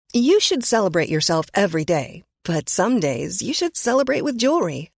You should celebrate yourself every day, but some days you should celebrate with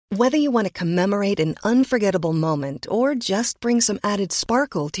jewelry. Whether you want to commemorate an unforgettable moment or just bring some added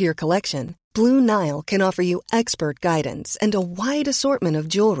sparkle to your collection, Blue Nile can offer you expert guidance and a wide assortment of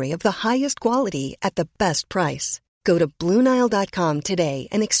jewelry of the highest quality at the best price. Go to BlueNile.com today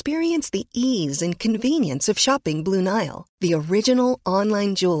and experience the ease and convenience of shopping Blue Nile, the original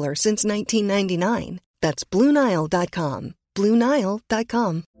online jeweler since 1999. That's BlueNile.com.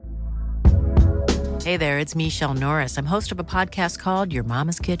 BlueNile.com. Hey there, it's Michelle Norris. I'm host of a podcast called Your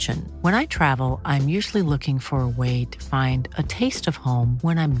Mama's Kitchen. When I travel, I'm usually looking for a way to find a taste of home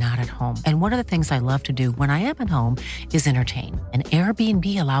when I'm not at home. And one of the things I love to do when I am at home is entertain. And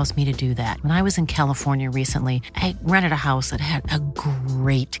Airbnb allows me to do that. When I was in California recently, I rented a house that had a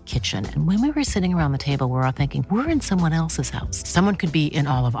great kitchen. And when we were sitting around the table, we were all thinking, we're in someone else's house. Someone could be in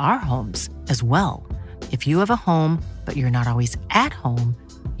all of our homes as well. If you have a home, but you're not always at home,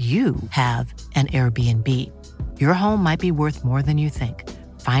 you have an Airbnb. Your home might be worth more than you think.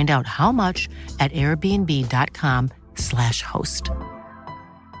 Find out how much at airbnb.com/host.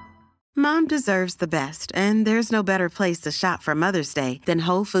 Mom deserves the best, and there's no better place to shop for Mother's Day than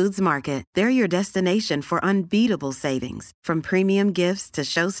Whole Foods Market. They're your destination for unbeatable savings, from premium gifts to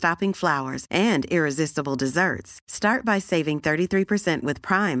show-stopping flowers and irresistible desserts. Start by saving 33% with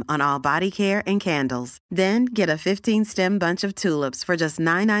Prime on all body care and candles. Then get a 15-stem bunch of tulips for just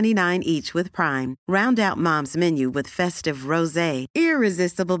 $9.99 each with Prime. Round out Mom's menu with festive rosé,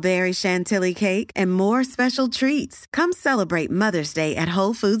 irresistible berry chantilly cake, and more special treats. Come celebrate Mother's Day at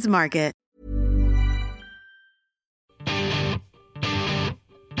Whole Foods Market.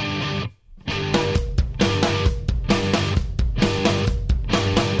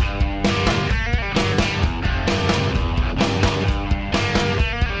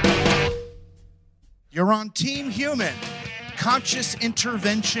 You're on Team Human, conscious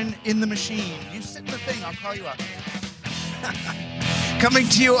intervention in the machine. You sit in the thing, I'll call you up. Coming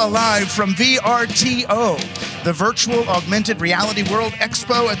to you alive from VRTO, the Virtual Augmented Reality World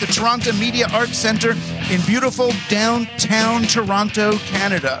Expo at the Toronto Media Arts Centre in beautiful downtown Toronto,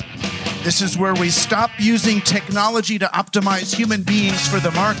 Canada. This is where we stop using technology to optimize human beings for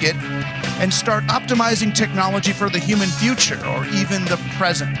the market and start optimizing technology for the human future or even the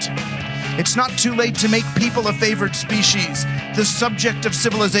present. It's not too late to make people a favored species, the subject of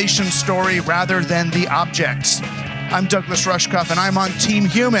civilization story rather than the objects. I'm Douglas Rushkoff, and I'm on Team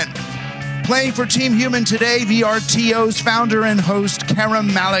Human. Playing for Team Human today, VRTO's founder and host, Karim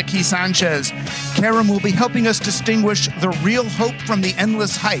Maliki Sanchez. Karim will be helping us distinguish the real hope from the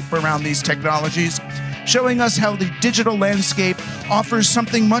endless hype around these technologies, showing us how the digital landscape offers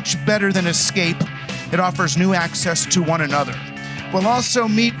something much better than escape. It offers new access to one another. We'll also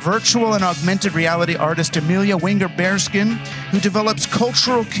meet virtual and augmented reality artist Amelia Winger-Bearskin, who develops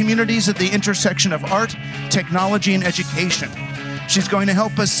cultural communities at the intersection of art, technology, and education. She's going to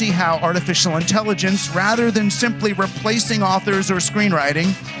help us see how artificial intelligence, rather than simply replacing authors or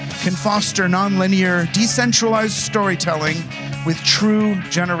screenwriting, can foster nonlinear, decentralized storytelling with true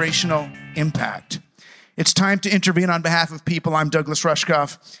generational impact. It's time to intervene on behalf of people. I'm Douglas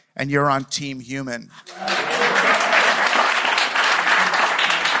Rushkoff, and you're on Team Human.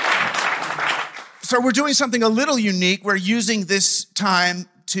 So we're doing something a little unique. We're using this time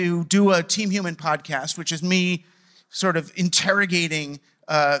to do a Team Human podcast, which is me sort of interrogating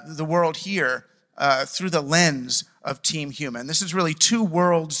the world here through the lens of Team Human. This is really two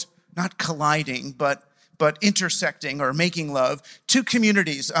worlds, not colliding, but intersecting or making love. Two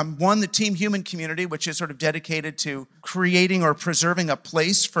communities. One, the Team Human community, which is sort of dedicated to creating or preserving a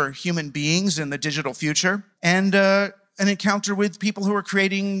place for human beings in the digital future. And an encounter with people who are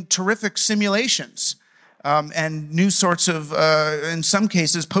creating terrific simulations and new sorts of, in some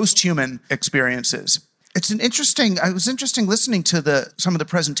cases, post-human experiences. It was interesting listening to some of the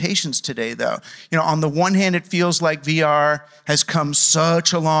presentations today, though. You know, on the one hand, it feels like VR has come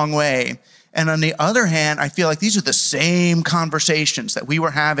such a long way. And on the other hand, I feel like these are the same conversations that we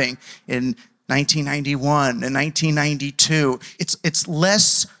were having in 1991 and 1992. It's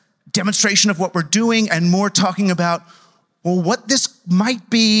less demonstration of what we're doing and more talking about, well, what this might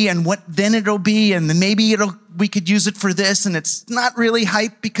be and what then it'll be, and then maybe we could use it for this, and it's not really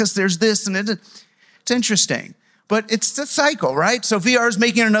hype because there's this, and it's interesting. But it's the cycle, right? So VR is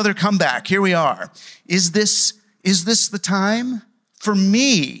making another comeback. Here we are. Is this the time? For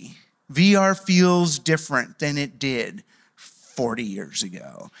me, VR feels different than it did 40 years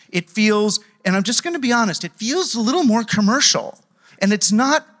ago. It feels, and I'm just going to be honest, it feels a little more commercial. And it's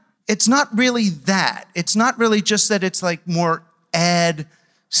not really that. It's not really just that it's like more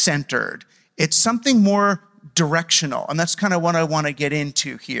ad-centered. It's something more directional. And that's kind of what I want to get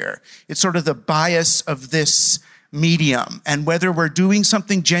into here. It's sort of the bias of this medium, and whether we're doing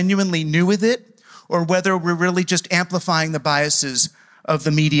something genuinely new with it or whether we're really just amplifying the biases of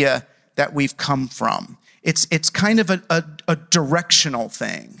the media that we've come from. It's kind of a directional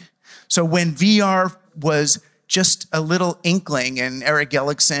thing. So when VR was just a little inkling in Eric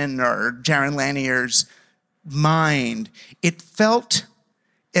Ellickson or Jaron Lanier's mind, it felt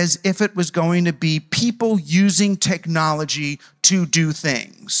as if it was going to be people using technology to do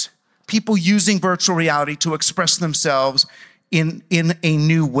things, people using virtual reality to express themselves in a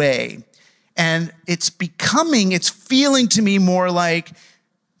new way. And it's feeling to me more like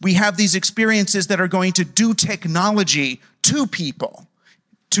we have these experiences that are going to do technology to people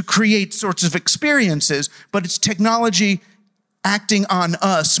to create sorts of experiences, but it's technology acting on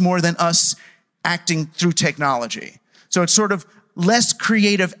us more than us acting through technology. So it's sort of less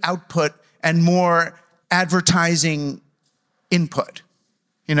creative output and more advertising input.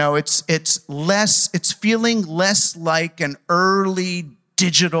 You know, it's feeling less like an early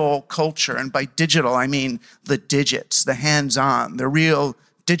digital culture. And by digital, I mean the digits, the hands-on, the real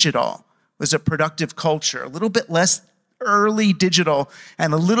digital was a productive culture, a little bit less early digital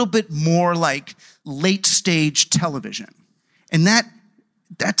and a little bit more like late stage television. And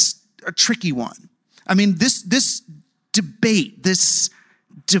that's a tricky one. I mean, this debate, this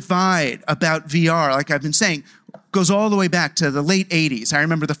divide about VR, like I've been saying, goes all the way back to the late 80s. I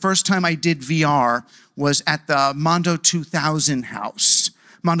remember the first time I did VR was at the Mondo 2000 house.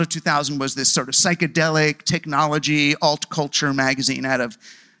 Mondo 2000 was this sort of psychedelic technology alt culture magazine out of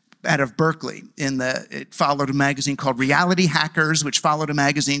Berkeley. It followed a magazine called Reality Hackers, which followed a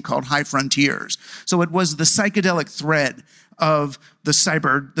magazine called High Frontiers. So it was the psychedelic thread of the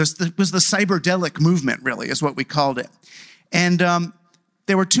cyberdelic movement, really, is what we called it. And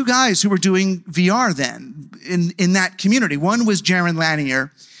there were two guys who were doing VR then in that community. One was Jaron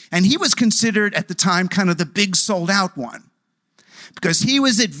Lanier, and he was considered at the time kind of the big sold out one, because he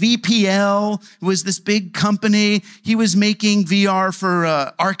was at VPL, it was this big company. He was making VR for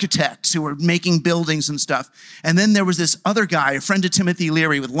architects who were making buildings and stuff. And then there was this other guy, a friend of Timothy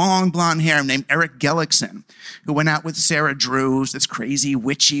Leary with long blonde hair named Eric Ellickson, who went out with Sarah Drew, this crazy,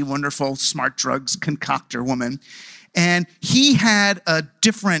 witchy, wonderful, smart drugs concoctor woman. And he had a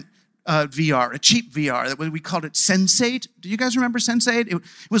different VR, a cheap VR, that we called it Sensate. Do you guys remember Sensate? It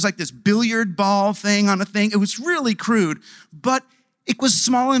was like this billiard ball thing on a thing. It was really crude, but it was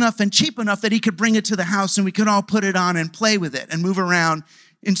small enough and cheap enough that he could bring it to the house and we could all put it on and play with it and move around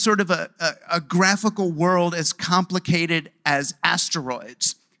in sort of a graphical world as complicated as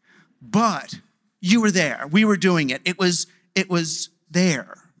asteroids. But you were there. We were doing it. It was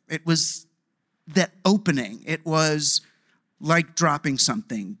there. It was that opening. It was like dropping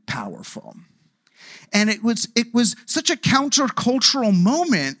something powerful. And it was such a countercultural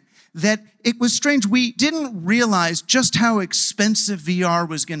moment that it was strange. We didn't realize just how expensive VR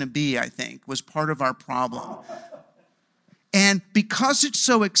was going to be, I think, was part of our problem. And because it's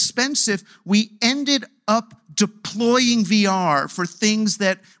so expensive, we ended up deploying VR for things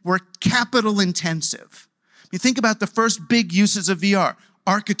that were capital intensive. You think about the first big uses of VR,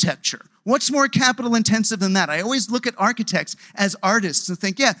 architecture. What's more capital intensive than that? I always look at architects as artists and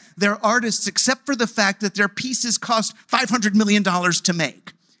think, yeah, they're artists except for the fact that their pieces cost $500 million to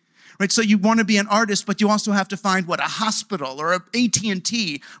make. Right? So you want to be an artist, but you also have to find a hospital or a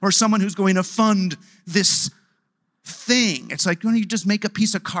AT&T or someone who's going to fund this thing. It's like, you just make a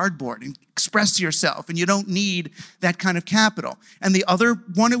piece of cardboard and express yourself, and you don't need that kind of capital. And the other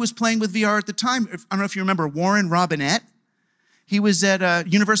one who was playing with VR at the time, I don't know if you remember Warren Robinette. He was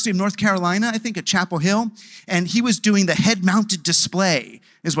at University of North Carolina, I think, at Chapel Hill, and he was doing the head-mounted display,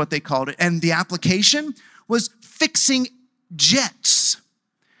 is what they called it. And the application was fixing jets.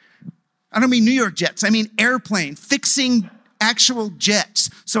 I don't mean New York jets, I mean airplane, fixing actual jets.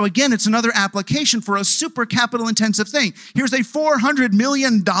 So again, it's another application for a super capital intensive thing. Here's a $400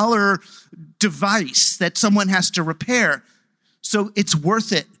 million device that someone has to repair. So it's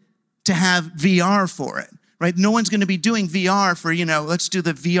worth it to have VR for it, right? No one's going to be doing VR for, let's do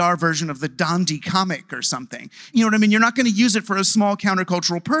the VR version of the Dondi comic or something. You know what I mean? You're not going to use it for a small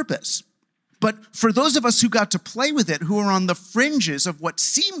countercultural purpose. But for those of us who got to play with it, who are on the fringes of what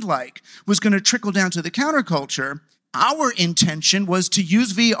seemed like was going to trickle down to the counterculture, our intention was to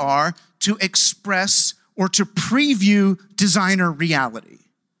use VR to express or to preview designer reality.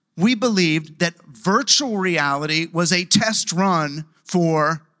 We believed that virtual reality was a test run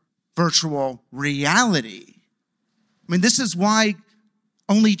for virtual reality. I mean, this is why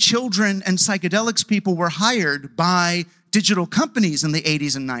only children and psychedelics people were hired by digital companies in the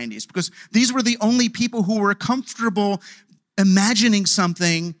 80s and 90s, because these were the only people who were comfortable imagining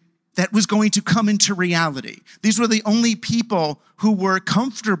something that was going to come into reality. These were the only people who were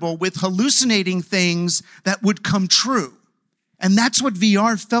comfortable with hallucinating things that would come true. And that's what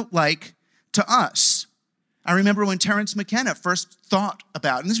VR felt like to us. I remember when Terence McKenna first thought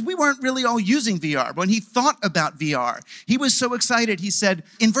about, and we weren't really all using VR, but when he thought about VR, he was so excited. He said,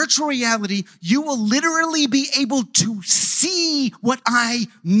 in virtual reality, you will literally be able to see what I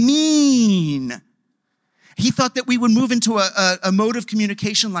mean. He thought that we would move into a mode of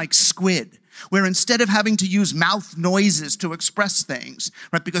communication like Squid, where instead of having to use mouth noises to express things,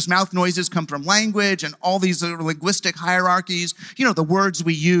 right? Because mouth noises come from language and all these linguistic hierarchies, the words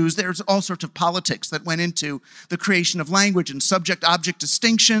we use, there's all sorts of politics that went into the creation of language and subject-object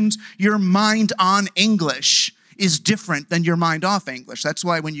distinctions. Your mind on English is different than your mind off English. That's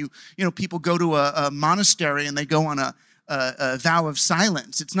why when people go to a monastery and they go on a vow of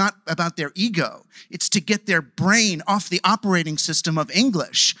silence, it's not about their ego. It's to get their brain off the operating system of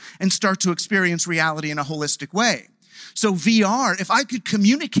English and start to experience reality in a holistic way. So VR, if I could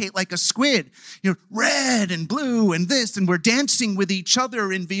communicate like a squid, red and blue and this, and we're dancing with each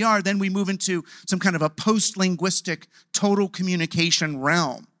other in VR, then we move into some kind of a post-linguistic total communication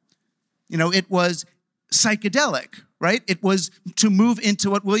realm. It was psychedelic, right? It was to move into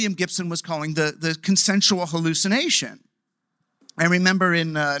what William Gibson was calling the consensual hallucination. I remember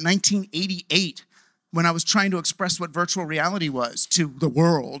in 1988, when I was trying to express what virtual reality was to the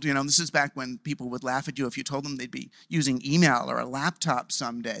world, this is back when people would laugh at you if you told them they'd be using email or a laptop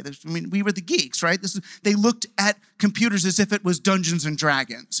someday. We were the geeks, right? They looked at computers as if it was Dungeons and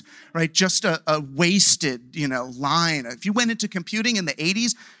Dragons, right? Just a wasted, line. If you went into computing in the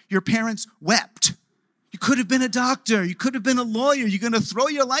 80s, your parents wept. You could have been a doctor. You could have been a lawyer. You're going to throw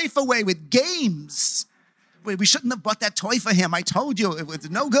your life away with games. We shouldn't have bought that toy for him. I told you it was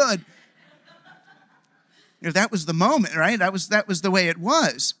no good. That was the moment, right? That was the way it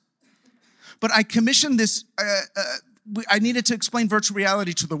was. But I commissioned this. I needed to explain virtual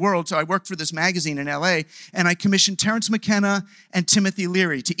reality to the world, so I worked for this magazine in LA, and I commissioned Terence McKenna and Timothy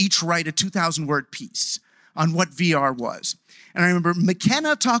Leary to each write a 2,000-word piece on what VR was. And I remember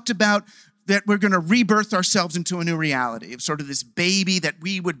McKenna talked about that we're going to rebirth ourselves into a new reality, of sort of this baby that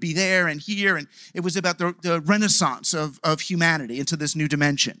we would be there and here. And it was about the renaissance of humanity into this new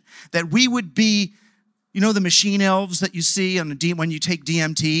dimension. That we would be, the machine elves that you see when you take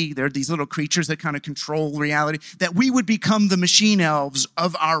DMT, they're these little creatures that kind of control reality. That we would become the machine elves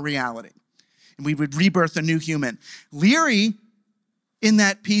of our reality. And we would rebirth a new human. Leary, in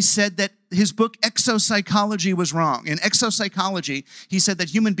that piece, said that his book, Exopsychology, was wrong. In Exopsychology, he said that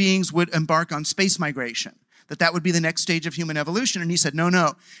human beings would embark on space migration, that would be the next stage of human evolution. And he said, no.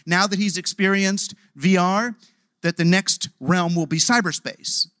 Now that he's experienced VR, that the next realm will be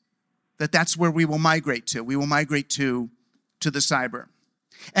cyberspace, that's where we will migrate to. We will migrate to the cyber.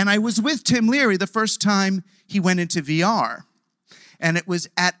 And I was with Tim Leary the first time he went into VR. And it was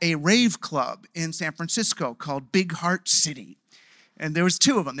at a rave club in San Francisco called Big Heart City. And there was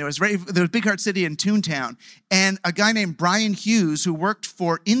two of them. There was Big Heart City and Toontown. And a guy named Brian Hughes, who worked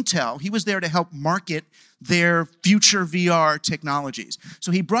for Intel, he was there to help market their future VR technologies.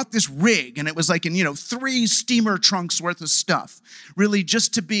 So he brought this rig, and it was like in, 3 steamer trunks worth of stuff, really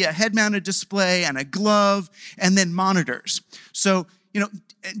just to be a head-mounted display and a glove and then monitors. So,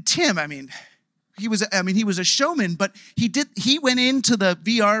 Tim, he was a showman, but he went into the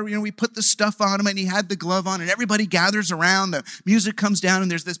VR, we put the stuff on him and he had the glove on and everybody gathers around, the music comes down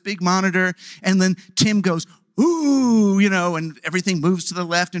and there's this big monitor and then Tim goes, ooh, and everything moves to the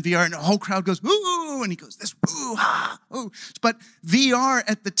left in VR and the whole crowd goes, ooh, and he goes, this, ooh, ah, ooh. But VR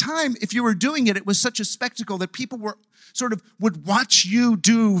at the time, if you were doing it, it was such a spectacle that people would watch you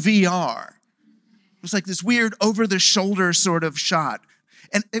do VR. It was like this weird over-the-shoulder sort of shot.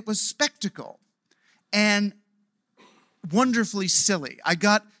 And it was spectacle. And wonderfully silly. I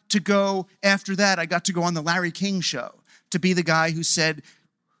got to go on the Larry King show to be the guy who said,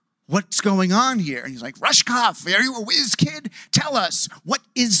 what's going on here? And he's like, Rushkoff, are you a whiz kid? Tell us, what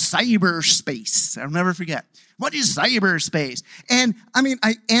is cyberspace? I'll never forget. What is cyberspace? And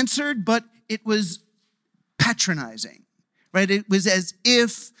I answered, but it was patronizing, right? It was as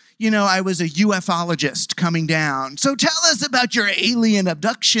if, I was a ufologist coming down. So tell us about your alien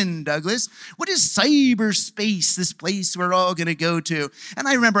abduction, Douglas. What is cyberspace, this place we're all going to go to? And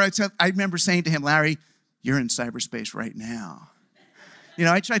I remember saying to him, Larry, you're in cyberspace right now.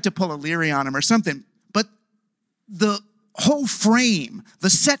 I tried to pull a Leary on him or something. But the whole frame,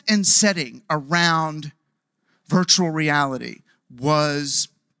 the set and setting around virtual reality was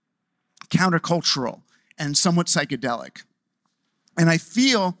countercultural and somewhat psychedelic. And I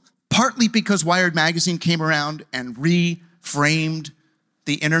feel partly because Wired Magazine came around and reframed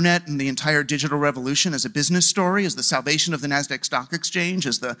the internet and the entire digital revolution as a business story, as the salvation of the NASDAQ Stock Exchange,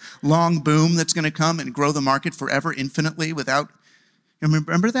 as the long boom that's going to come and grow the market forever, infinitely without...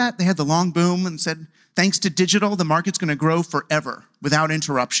 Remember that? They had the long boom and said, thanks to digital, the market's going to grow forever without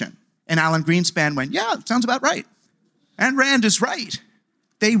interruption. And Alan Greenspan went, yeah, sounds about right. And Rand is right.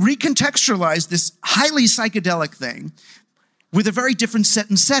 They recontextualized this highly psychedelic thing with a very different set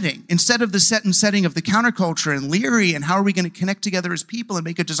and setting. Instead of the set and setting of the counterculture and Leary and how are we going to connect together as people and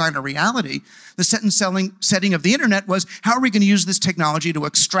make a design a reality, the set and setting of the internet was how are we going to use this technology to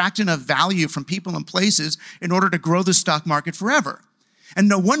extract enough value from people and places in order to grow the stock market forever. And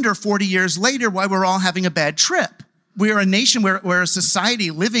no wonder 40 years later why we're all having a bad trip. We are a nation, we're a society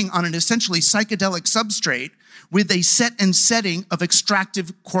living on an essentially psychedelic substrate with a set and setting of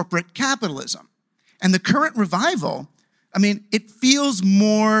extractive corporate capitalism. And the current revival, I mean, it feels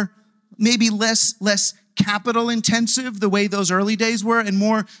more, maybe less capital intensive the way those early days were and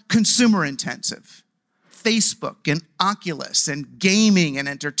more consumer intensive. Facebook and Oculus and gaming and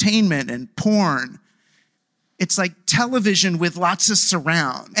entertainment and porn. It's like television with lots of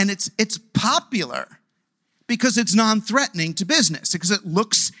surround. And it's popular because it's non-threatening to business, because it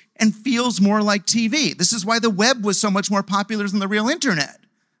looks and feels more like TV. This is why the web was so much more popular than the real internet.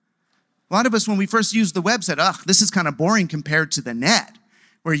 A lot of us, when we first used the web, said, ugh, this is kind of boring compared to the net,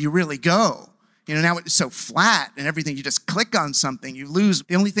 where you really go. Now it's so flat and everything, you just click on something, you lose.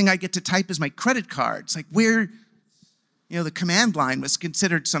 The only thing I get to type is my credit card. It's like where, the command line was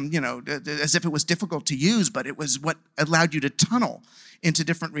considered as if it was difficult to use, but it was what allowed you to tunnel into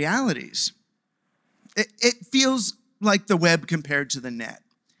different realities. It feels like the web compared to the net.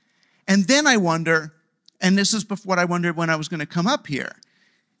 And then I wonder, and this is what I wondered when I was going to come up here,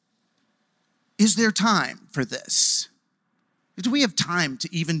 is there time for this? Do we have time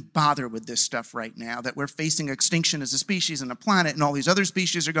to even bother with this stuff right now, that we're facing extinction as a species and a planet and all these other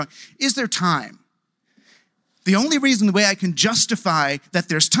species are going? Is there time? The only reason, the way I can justify that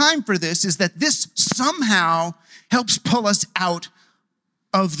there's time for this is that this somehow helps pull us out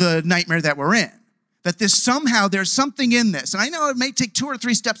of the nightmare that we're in. That there's something in this. And I know it may take 2 or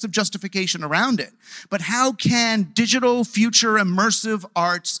 3 steps of justification around it, but how can digital, future, immersive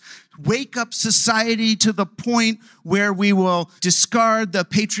arts wake up society to the point where we will discard the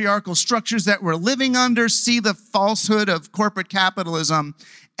patriarchal structures that we're living under, see the falsehood of corporate capitalism,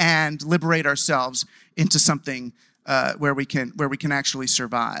 and liberate ourselves into something where we can actually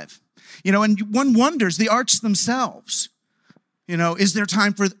survive? And one wonders, the arts themselves. Is there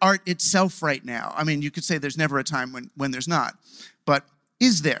time for art itself right now? I mean, you could say there's never a time when there's not, but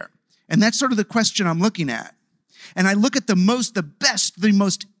is there? And that's sort of the question I'm looking at. And I look at the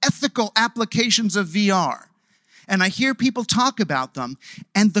most ethical applications of VR, and I hear people talk about them,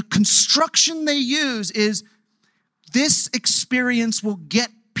 and the construction they use is this experience will get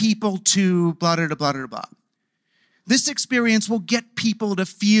people to blah, blah, blah, blah, blah. This experience will get people to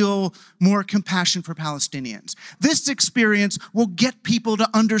feel more compassion for Palestinians. This experience will get people to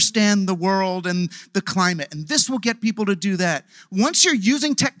understand the world and the climate. And this will get people to do that. Once you're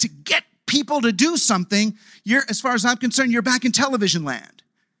using tech to get people to do something, as far as I'm concerned, you're back in television land.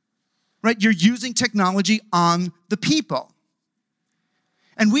 Right? You're using technology on the people.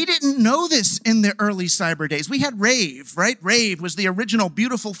 And we didn't know this in the early cyber days. We had rave, right? Rave was the original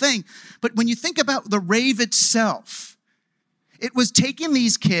beautiful thing. But when you think about the rave itself, it was taking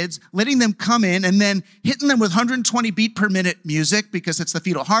these kids, letting them come in, and then hitting them with 120 beat per minute music because it's the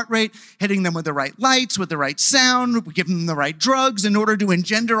fetal heart rate, hitting them with the right lights, with the right sound, giving them the right drugs in order to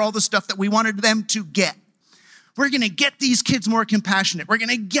engender all the stuff that we wanted them to get. We're going to get these kids more compassionate. We're going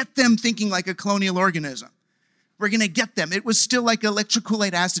to get them thinking like a colonial organism. We're going to get them. It was still like electric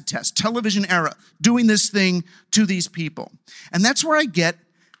Kool-Aid acid test, television era, doing this thing to these people. And that's where I get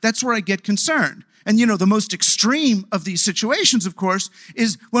concerned. And the most extreme of these situations, of course,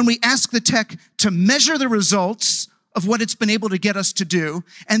 is when we ask the tech to measure the results of what it's been able to get us to do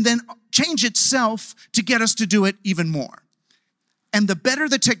and then change itself to get us to do it even more. And the better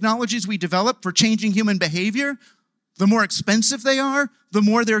the technologies we develop for changing human behavior, the more expensive they are, the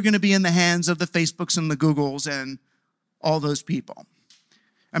more they're going to be in the hands of the Facebooks and the Googles and all those people.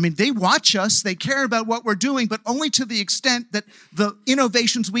 I mean, they watch us, they care about what we're doing, but only to the extent that the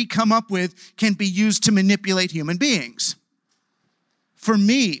innovations we come up with can be used to manipulate human beings. For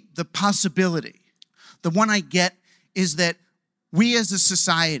me, the possibility, the one I get, is that we as a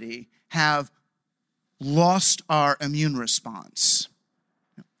society have lost our immune response.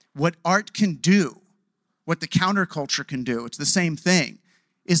 What art can do, what the counterculture can do, it's the same thing.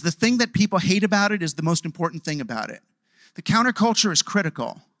 is the thing that people hate about it is the most important thing about it. The counterculture is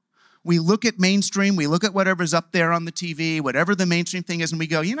critical. We look at mainstream, we look at whatever's up there on the TV, whatever the mainstream thing is, and we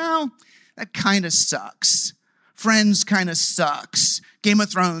go, that kind of sucks. Friends kind of sucks. Game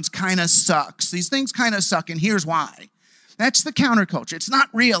of Thrones kind of sucks. These things kind of suck, and here's why. That's the counterculture. It's not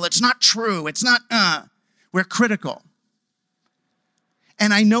real. It's not true. It's not, We're critical.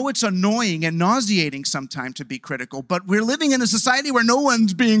 And I know it's annoying and nauseating sometimes to be critical, but we're living in a society where no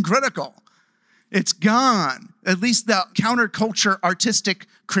one's being critical. It's gone. At least the counterculture artistic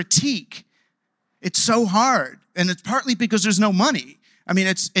critique. It's so hard. And it's partly because there's no money. I mean,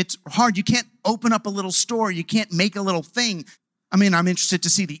 it's hard. You can't open up a little store. You can't make a little thing. I mean, I'm interested to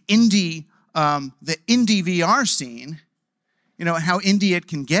see the indie VR scene, how indie it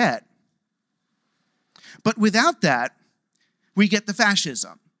can get. But without that, we get the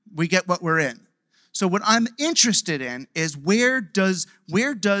fascism. We get what we're in. So what I'm interested in is where does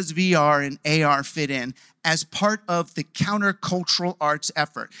VR and AR fit in as part of the countercultural arts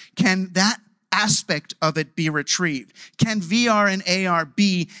effort? Can that aspect of it be retrieved? Can VR and AR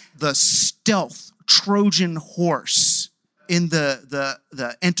be the stealth Trojan horse in the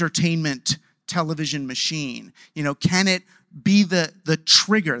entertainment television machine? Can it be the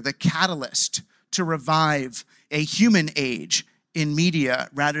trigger, the catalyst to revive a human age in media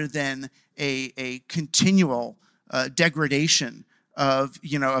rather than a continual degradation of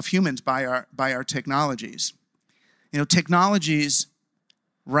humans by our technologies? Technologies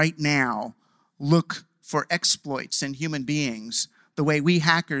right now look for exploits in human beings the way we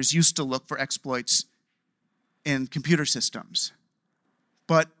hackers used to look for exploits in computer systems.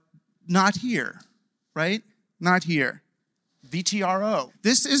 But not here, right? Not here. VTRO.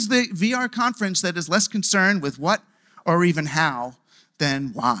 This is the VR conference that is less concerned with what or even how than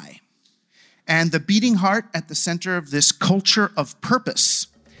why. And the beating heart at the center of this culture of purpose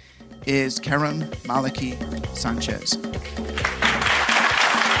is Kerem Maleki Sanchez.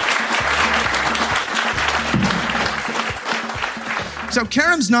 So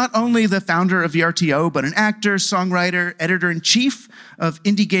Kerem's not only the founder of VRTO, but an actor, songwriter, editor-in-chief of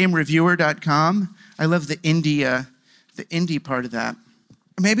IndieGameReviewer.com. I love the indie part of that.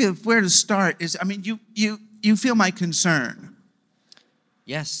 Maybe where to start is, you feel my concern.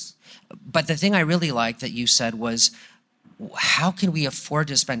 Yes. But the thing I really liked that you said was, how can we afford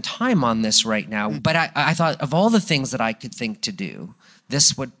to spend time on this right now? But I thought of all the things that I could think to do,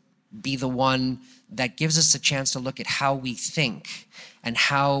 this would be the one that gives us a chance to look at how we think and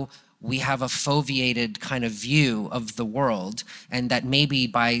how we have a foveated kind of view of the world, and that maybe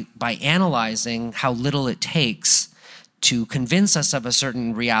by analyzing how little it takes to convince us of a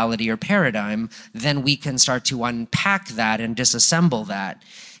certain reality or paradigm, then we can start to unpack that and disassemble that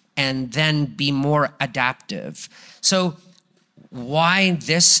and then be more adaptive. So why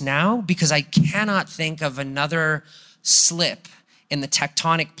this now? Because I cannot think of another slip in the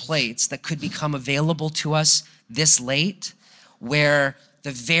tectonic plates that could become available to us this late, where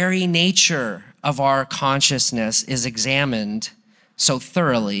the very nature of our consciousness is examined so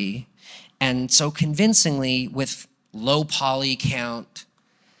thoroughly and so convincingly with low poly count.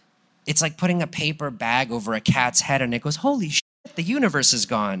 It's like putting a paper bag over a cat's head and it goes, holy shit, the universe is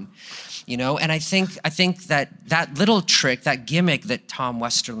gone. And I think that little trick, that gimmick that Tom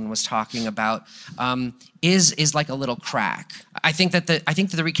Westerlund was talking about, is like a little crack. I think that the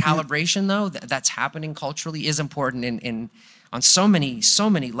recalibration though that's happening culturally is important in on so many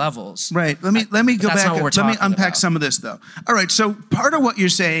levels. Right. Let me go back. Let me unpack some of this though. All right. So part of what you're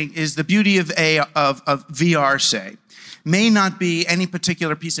saying is the beauty of VR, say, may not be any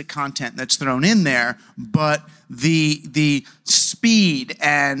particular piece of content that's thrown in there, but the speed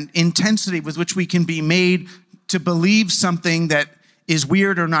and intensity with which we can be made to believe something that is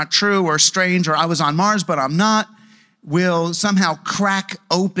weird or not true or strange or I was on Mars but I'm not will somehow crack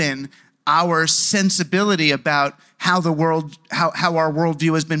open our sensibility about how the world, how our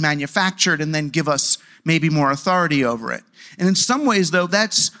worldview has been manufactured, and then give us maybe more authority over it. And in some ways, though,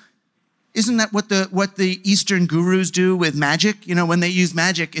 isn't that what the Eastern gurus do with magic? When they use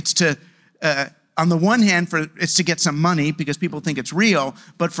magic, it's to, on the one hand, it's to get some money because people think it's real,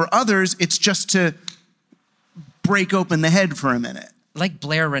 but for others, it's just to break open the head for a minute. Like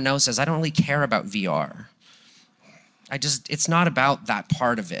Blair Renault says, I don't really care about VR. It's not about that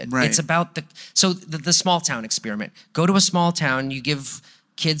part of it. Right. It's about the small town experiment. Go to a small town, you give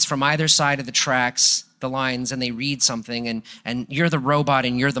kids from either side of the tracks the lines and they read something and you're the robot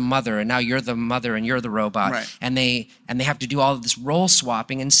and you're the mother and now you're the mother and you're the robot. Right. And they have to do all of this role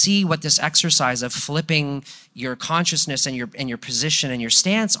swapping and see what this exercise of flipping your consciousness and your position and your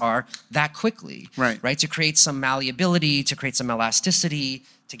stance are that quickly. Right. To create some malleability, to create some elasticity,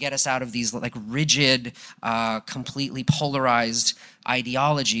 to get us out of these like rigid, completely polarized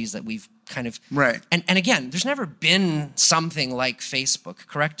ideologies that we've kind of Right. And again, there's never been something like Facebook.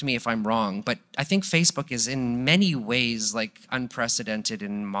 Correct me if I'm wrong, but I think Facebook is in many ways like unprecedented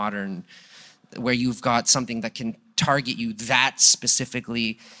in modern, where you've got something that can target you that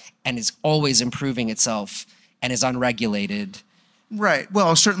specifically and is always improving itself and is unregulated. Right.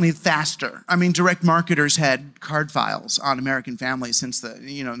 Well, certainly faster. I mean, direct marketers had card files on American families since the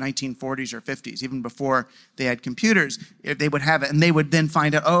 1940s or 50s, even before they had computers. They would have it, and they would then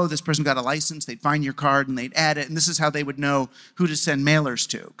find out, oh, this person got a license. They'd find your card and they'd add it, and this is how they would know who to send mailers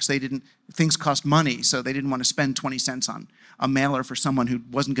to, because things cost money, so they didn't want to spend 20 cents on a mailer for someone who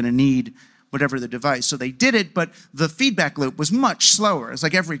wasn't going to need whatever the device. So they did it, but the feedback loop was much slower. It's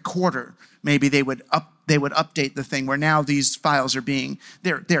like every quarter, maybe they would update the thing, where now these files are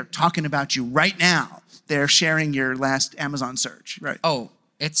they're talking about you right now. They're sharing your last Amazon search, right? Oh,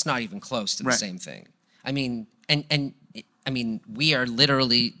 it's not even close to the same thing. I mean, we are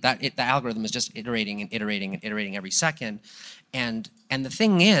literally the algorithm is just iterating and iterating and iterating every second. And the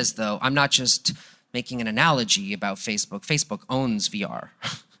thing is, though, I'm not just making an analogy about Facebook. Facebook owns VR.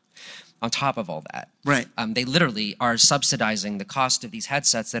 On top of all that. Right. They literally are subsidizing the cost of these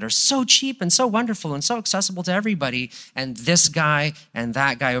headsets that are so cheap and so wonderful and so accessible to everybody. And this guy and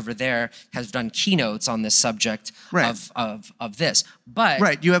that guy over there has done keynotes on this subject of this. But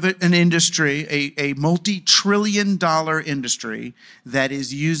right, you have an industry, a multi-trillion-dollar industry that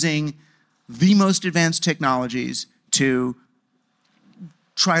is using the most advanced technologies to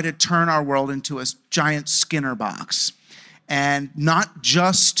try to turn our world into a giant Skinner box. And not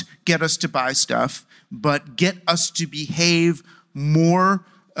just get us to buy stuff, but get us to behave more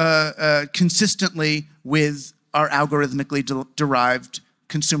consistently with our algorithmically derived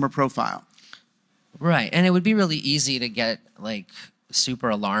consumer profile. Right, and it would be really easy to get like super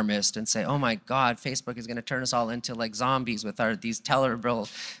alarmist and say, oh my God, Facebook is going to turn us all into like zombies with these terrible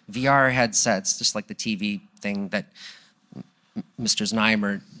VR headsets, just like the TV thing that Mr.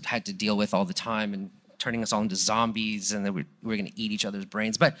 Znaimer had to deal with all the time, and turning us all into zombies, and that we're going to eat each other's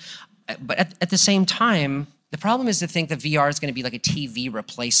brains. But at the same time, the problem is to think that VR is going to be like a TV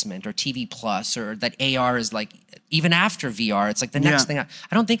replacement or TV plus, or that AR is like, even after VR, it's like the next thing. I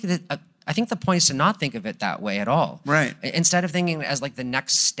don't think that, I think the point is to not think of it that way at all. Right. Instead of thinking as like the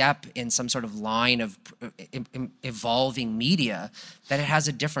next step in some sort of line of evolving media, that it has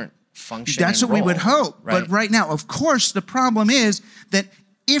a different function. That's what we would hope. Right? But right now, of course, the problem is that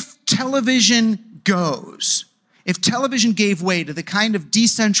if television if television gave way to the kind of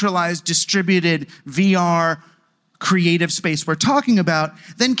decentralized, distributed VR creative space we're talking about,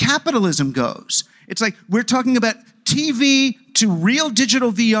 then capitalism goes. It's like we're talking about TV to real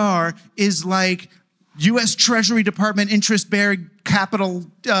digital VR is like U.S. Treasury Department interest-bearing capital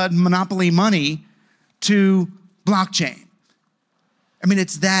monopoly money to blockchain. I mean,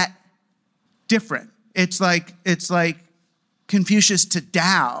 it's that different. It's like Confucius to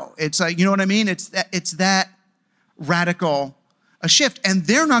Tao. It's like, you know what I mean? It's that radical a shift, and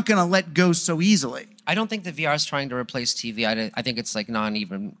they're not going to let go so easily. I don't think the VR is trying to replace TV. I think it's like not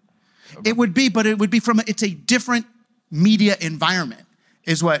even. It would be, but it would be it's a different media environment,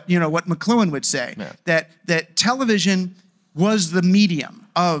 is what McLuhan would say. Yeah. That television was the medium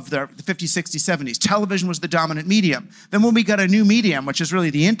of the 50s, 60s, 70s. Television was the dominant medium. Then when we got a new medium, which is really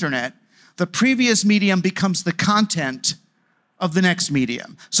the internet, the previous medium becomes the content of the next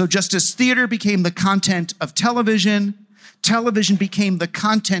medium. So just as theater became the content of television, television became the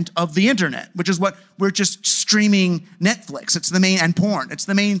content of the internet, which is what we're just streaming Netflix. It's the main, and porn. It's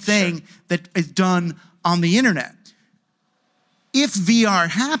the main thing that is done on the internet. If VR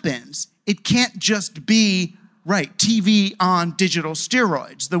happens, it can't just be TV on digital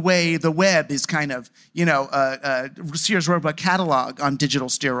steroids, the way the web is kind of, Sears Roebuck catalog on digital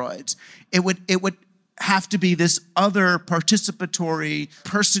steroids. It would have to be this other participatory,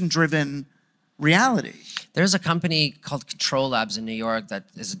 person-driven reality. There's a company called Control Labs in New York that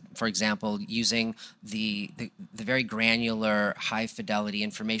is, for example, using the very granular, high-fidelity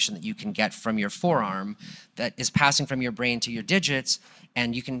information that you can get from your forearm that is passing from your brain to your digits,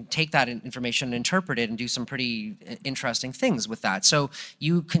 and you can take that information and interpret it and do some pretty interesting things with that. So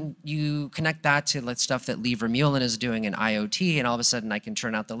you connect that to the stuff that Lee Vermeulen is doing in IoT, and all of a sudden I can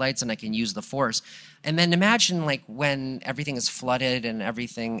turn out the lights and I can use the force. And then imagine like when everything is flooded and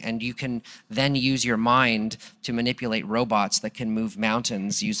everything, and you can then use your mind to manipulate robots that can move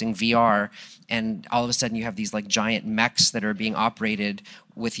mountains using VR, and all of a sudden you have these like giant mechs that are being operated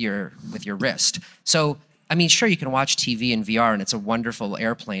with your wrist. So I mean, sure, you can watch TV in VR and it's a wonderful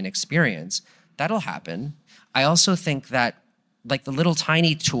airplane experience. That'll happen. I also think that like the little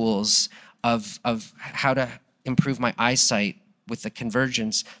tiny tools of how to improve my eyesight with the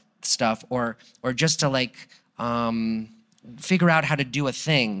convergence stuff, or just to like figure out how to do a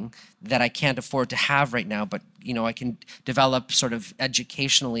thing that I can't afford to have right now, but I can develop sort of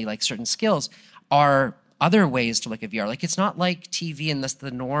educationally, like certain skills, are other ways to look at VR. Like, it's not like TV and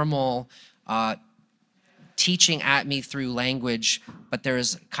the normal teaching at me through language, but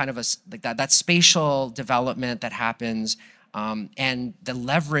there's kind of that spatial development that happens, and the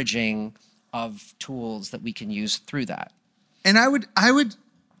leveraging of tools that we can use through that. And I would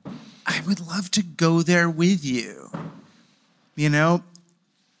love to go there with you,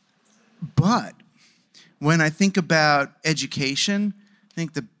 but when I think about education, I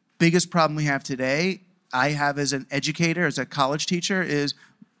think the biggest problem we have today, I have as an educator, as a college teacher, is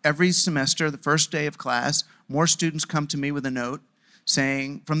every semester, the first day of class, more students come to me with a note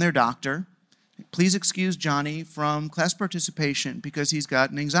saying, from their doctor, please excuse Johnny from class participation because he's got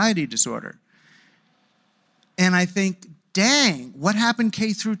an anxiety disorder. And I think, dang, what happened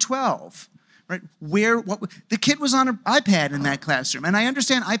K through 12? Right? The kid was on an iPad in that classroom. And I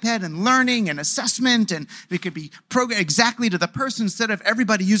understand iPad and learning and assessment, and it could be programmed exactly to the person instead of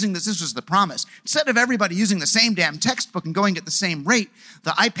everybody using this. This was the promise. Instead of everybody using the same damn textbook and going at the same rate,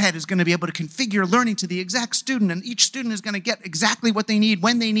 the iPad is going to be able to configure learning to the exact student, and each student is going to get exactly what they need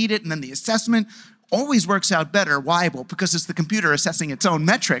when they need it, and then the assessment always works out better. Why? Well, because it's the computer assessing its own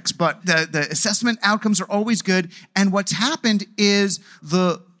metrics, but the assessment outcomes are always good. And what's happened is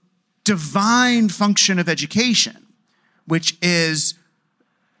the divine function of education, which is,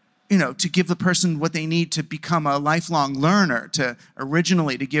 to give the person what they need to become a lifelong learner, to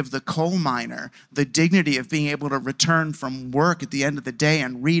give the coal miner the dignity of being able to return from work at the end of the day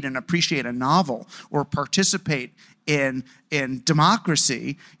and read and appreciate a novel or participate in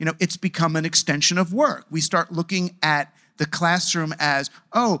democracy. It's become an extension of work. We start looking at the classroom as,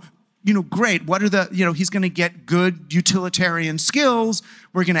 great, what are he's going to get good utilitarian skills.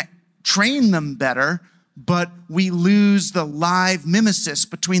 We're going to train them better, but we lose the live mimesis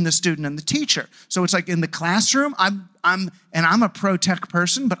between the student and the teacher. So it's like in the classroom, I'm a pro-tech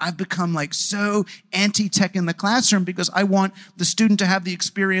person, but I've become like so anti-tech in the classroom because I want the student to have the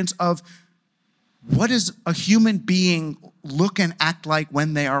experience of what does a human being look and act like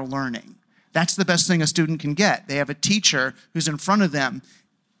when they are learning. That's the best thing a student can get. They have a teacher who's in front of them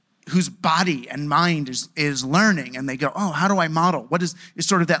whose body and mind is learning, and they go, oh, how do I model? What is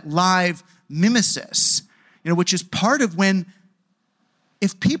sort of that live mimesis, which is part of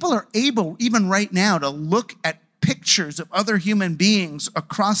if people are able, even right now, to look at pictures of other human beings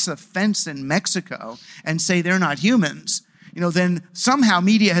across a fence in Mexico and say they're not humans, then somehow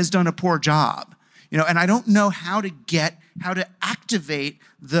media has done a poor job. And I don't know how to activate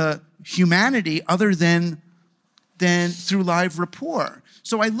the humanity other than through live rapport.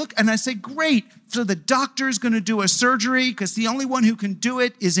 So I look and I say, great, so the doctor's going to do a surgery because the only one who can do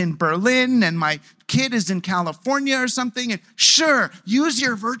it is in Berlin and my kid is in California or something. And sure, use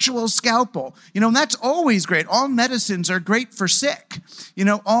your virtual scalpel. And that's always great. All medicines are great for sick.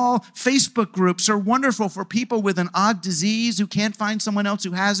 All Facebook groups are wonderful for people with an odd disease who can't find someone else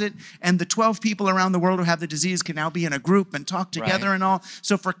who has it. And the 12 people around the world who have the disease can now be in a group and talk together, right, and all.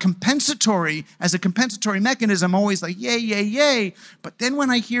 So as a compensatory mechanism, I'm always like, yay, yay, yay. But then when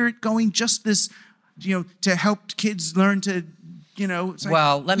I hear it going just this, to help kids learn to, it's like,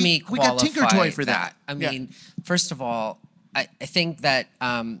 well, let me qualify we got Tinker Toy for that. I mean, First of all, I think that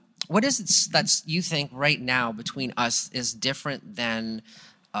what is it that you think right now between us is different than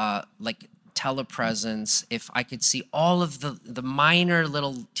like telepresence? If I could see all of the minor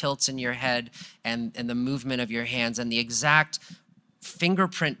little tilts in your head and the movement of your hands and the exact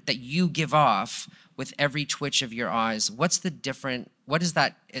fingerprint that you give off with every twitch of your eyes, what is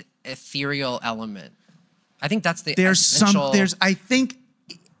that ethereal element? I think that's the essential. I think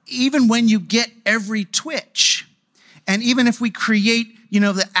even when you get every twitch, and even if we create,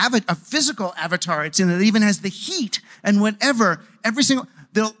 a physical avatar, it even has the heat and whatever,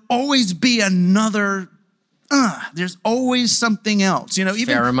 there'll always be another, there's always something else, even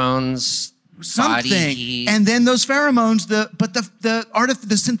pheromones, something, and then those pheromones,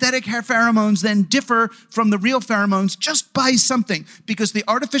 the synthetic hair pheromones then differ from the real pheromones just by something, because the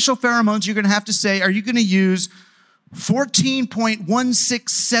artificial pheromones you're going to have to say, are you going to use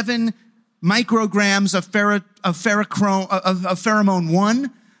 14.167 micrograms of pheromone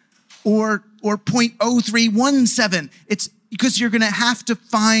 1 or 0.0317? It's because you're going to have to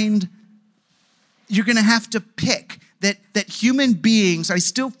pick. That human beings, I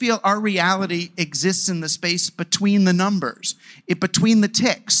still feel our reality exists in the space between the numbers, between the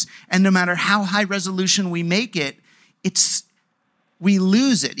ticks. And no matter how high resolution we make it, we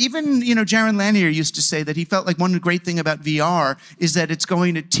lose it. Even, Jaron Lanier used to say that he felt like one great thing about VR is that it's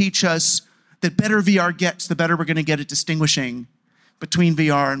going to teach us that better VR gets, the better we're going to get at distinguishing between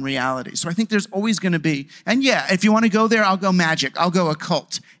VR and reality. So I think there's always going to be, and yeah, if you want to go there, I'll go magic. I'll go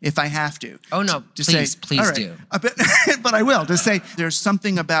occult if I have to. Oh no, please do. But I will, to say there's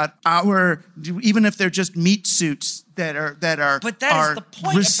something about even if they're just meat suits that are But that is the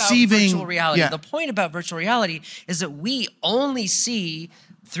point receiving, about virtual reality. Yeah. The point about virtual reality is that we only see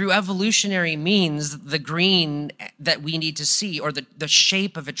through evolutionary means the green that we need to see, or the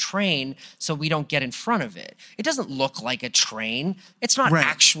shape of a train, so we don't get in front of it. It doesn't look like a train. It's not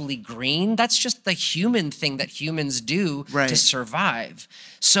actually green. That's just the human thing that humans do to survive.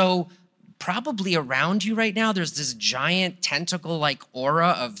 So probably around you right now, there's this giant tentacle-like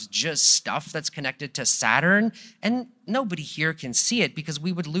aura of just stuff that's connected to Saturn, and nobody here can see it because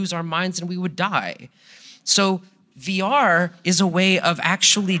we would lose our minds and we would die. So VR is a way of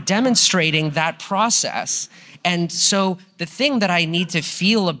actually demonstrating that process. And so the thing that I need to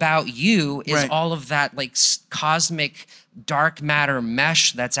feel about you is all of that like cosmic dark matter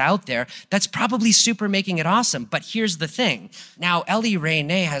mesh that's out there that's probably super making it awesome. But here's the thing. Now, Ellie Reyne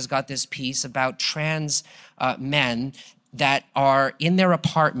has got this piece about trans men that are in their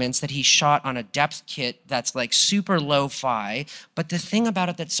apartments that he shot on a depth kit that's like super lo-fi. But the thing about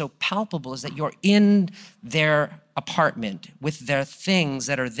it that's so palpable is that you're in their apartment with their things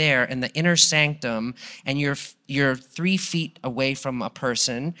that are there in the inner sanctum, and you're 3 feet away from a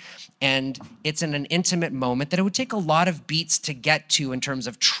person, and it's in an intimate moment that it would take a lot of beats to get to in terms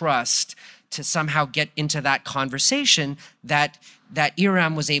of trust to somehow get into that conversation that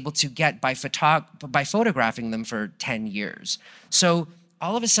Iram was able to get by photographing them for 10 years. So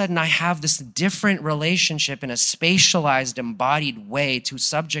all of a sudden I have this different relationship in a spatialized, embodied way to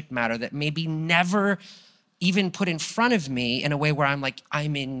subject matter that maybe never even put in front of me in a way where I'm like,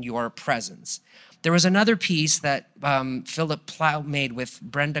 I'm in your presence. There was another piece that Philip Plow made with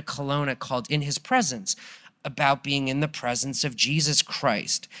Brenda Colonna called In His Presence, about being in the presence of Jesus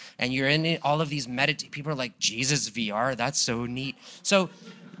Christ. And you're in all of these people are like, Jesus VR, that's so neat. So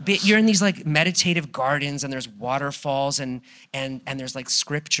you're in these like meditative gardens, and there's waterfalls and there's like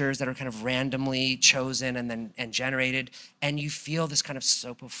scriptures that are kind of randomly chosen and generated, and you feel this kind of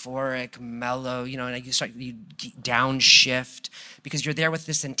sopophoric, mellow, and you downshift because you're there with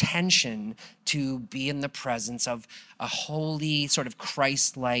this intention to be in the presence of a holy sort of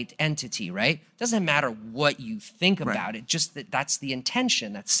Christ-like entity, right? Doesn't matter what you think about it, just that's the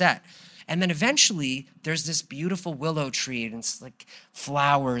intention that's set. And then eventually there's this beautiful willow tree, and it's like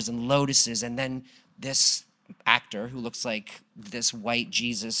flowers and lotuses. And then this actor who looks like this white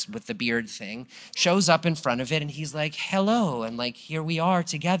Jesus with the beard thing shows up in front of it, and he's like, hello. And like, here we are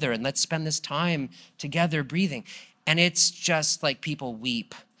together, and let's spend this time together breathing. And it's just like people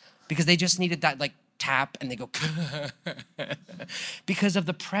weep because they just needed that like tap, and they go because of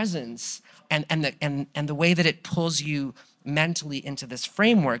the presence and the way that it pulls you mentally into this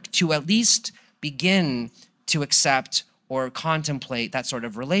framework to at least begin to accept or contemplate that sort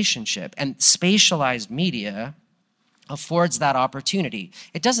of relationship. And spatialized media affords that opportunity.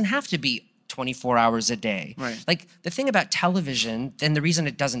 It doesn't have to be 24 hours a day. Right. Like the thing about television, and the reason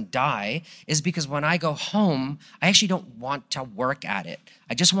it doesn't die, is because when I go home, I actually don't want to work at it.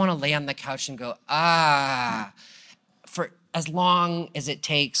 I just want to lay on the couch and go, for as long as it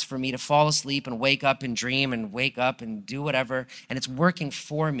takes for me to fall asleep and wake up and dream and wake up and do whatever, and it's working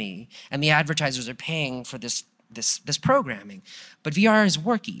for me, and the advertisers are paying for this programming. But VR is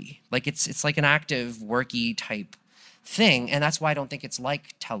worky. Like it's like an active, worky type thing, and that's why I don't think it's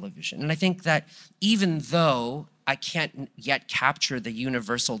like television. And I think that even though I can't yet capture the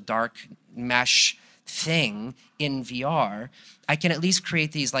universal dark mesh thing in VR, I can at least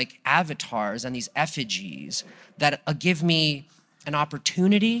create these like avatars and these effigies that give me an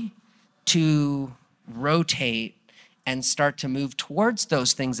opportunity to rotate and start to move towards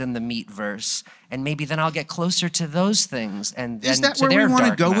those things in the meatverse, and maybe then I'll get closer to those things. And then is that to where we want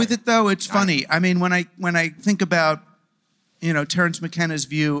to go matter. with it, though? It's funny. I mean, when I think about Terence McKenna's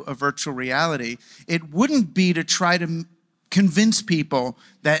view of virtual reality, it wouldn't be to try to convince people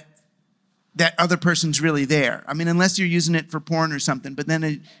that other person's really there. I mean, unless you're using it for porn or something, but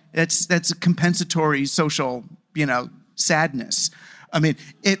then that's a compensatory social, sadness. I mean,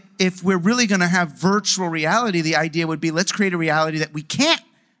 if we're really going to have virtual reality, the idea would be, let's create a reality that we can't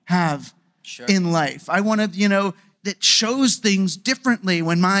have in life. I want to, that shows things differently.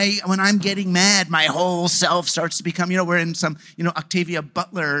 When I'm getting mad, my whole self starts to become, we're in some, Octavia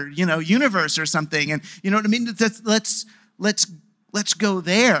Butler, universe or something. And you know what I mean? Let's go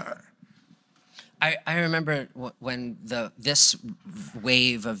there. I remember when this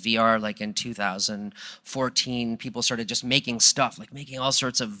wave of VR, like in 2014, people started just making stuff, like making all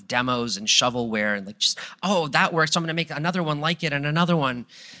sorts of demos and shovelware, and like just, oh, that works, so I'm gonna make another one like it and another one.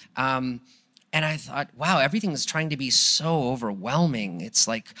 And I thought, wow, everything's trying to be so overwhelming. It's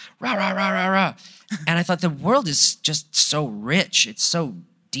like, rah, rah, rah, rah, rah. And I thought the world is just so rich. It's so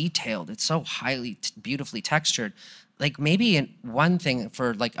detailed. It's so highly, beautifully textured. Like maybe one thing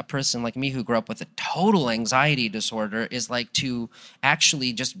for like a person like me who grew up with a total anxiety disorder is like to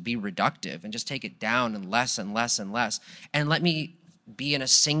actually just be reductive and just take it down and less and less and less. And let me be in a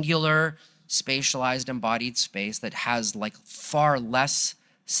singular, spatialized, embodied space that has like far less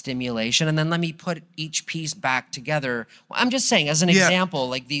stimulation, and then let me put each piece back together. Well, I'm just saying as an example,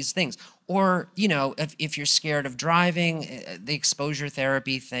 like these things. Or, you know, if you're scared of driving, the exposure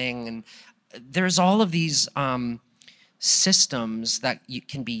therapy thing, and there's all of these systems that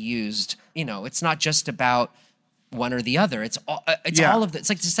can be used. You know, it's not just about one or the other. It's all of the, it's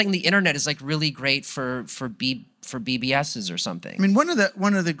like just saying the internet is like really great for BBSs or something. I mean, one of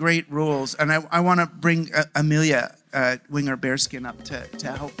the great rules, and I want to bring Amelia Winger Bearskin up to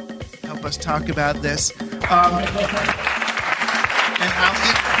help us talk about this. And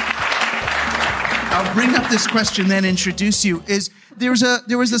I'll bring up this question, then introduce you. There was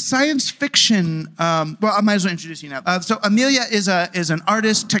a science fiction. Well, I might as well introduce you now. So Amelia is an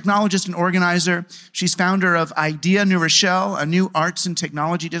artist, technologist, and organizer. She's founder of Idea New Rochelle, a new arts and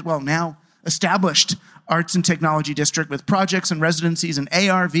technology, now established arts and technology district with projects and residencies in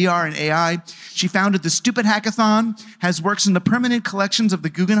AR, VR, and AI. She founded the Stupid Hackathon, has works in the permanent collections of the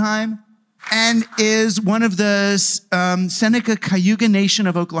Guggenheim, and is one of the Seneca Cayuga Nation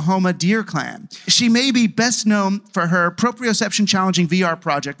of Oklahoma Deer Clan. She may be best known for her proprioception challenging VR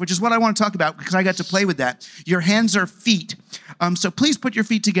project, which is what I want to talk about because I got to play with that. Your hands are feet. So please put your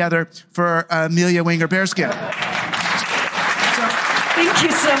feet together for Amelia Winger Bearskin. Thank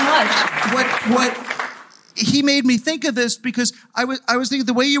you so much. What he made me think of this because I was thinking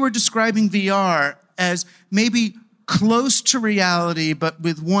the way you were describing VR as maybe close to reality, but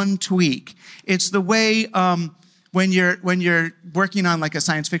with one tweak. It's the way when you're working on like a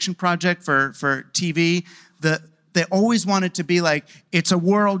science fiction project for TV, they always want it to be like it's a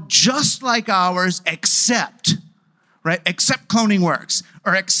world just like ours, except cloning works,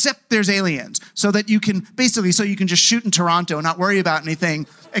 or except there's aliens, so that you can just shoot in Toronto and not worry about anything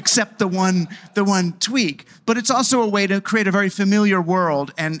except the one tweak. But it's also a way to create a very familiar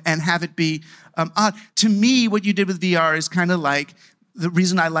world and have it be odd. To me, what you did with VR is kind of like the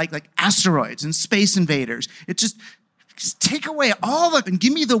reason I like asteroids and Space Invaders. It just take away all of it and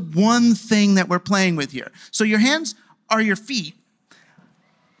give me the one thing that we're playing with here. So your hands are your feet.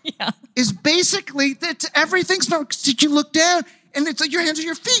 Yeah. Is basically that everything's not. Did you look down and it's like your hands are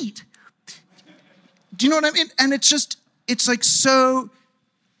your feet? Do you know what I mean? And it's like so,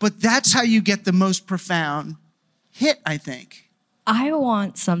 but that's how you get the most profound hit, I think. I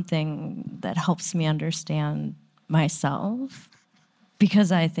want something that helps me understand myself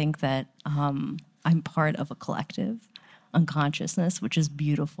because I think that I'm part of a collective unconsciousness, which is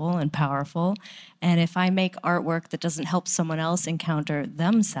beautiful and powerful. And if I make artwork that doesn't help someone else encounter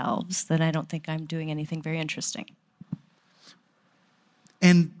themselves, then I don't think I'm doing anything very interesting.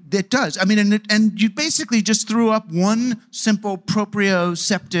 And it does. I mean, and you basically just threw up one simple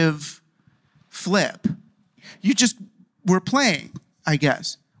proprioceptive flip. You just were playing, I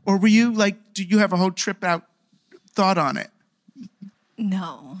guess. Or were you like, did you have a whole trip out thought on it?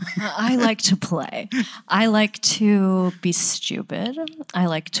 No, I like to play. I like to be stupid. I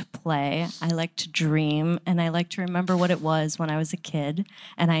like to play. I like to dream. And I like to remember what it was when I was a kid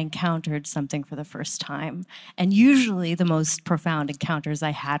and I encountered something for the first time. And usually the most profound encounters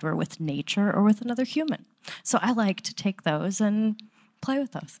I had were with nature or with another human. So I like to take those and play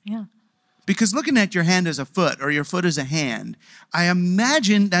with those, yeah. Because looking at your hand as a foot or your foot as a hand, I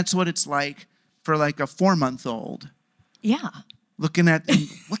imagine that's what it's like for like a 4-month-old. Yeah. Looking at,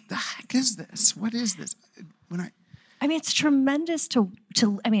 what the heck is this? What is this? I mean, it's tremendous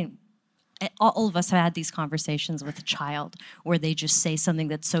all of us have had these conversations with a child where they just say something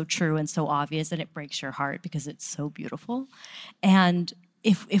that's so true and so obvious and it breaks your heart because it's so beautiful. And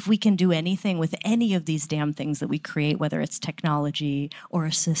if we can do anything with any of these damn things that we create, whether it's technology or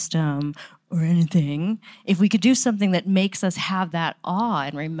a system or anything, if we could do something that makes us have that awe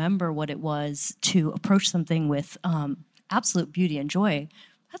and remember what it was to approach something with absolute beauty and joy,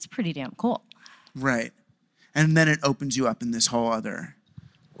 that's pretty damn cool. Right. And then it opens you up in this whole other...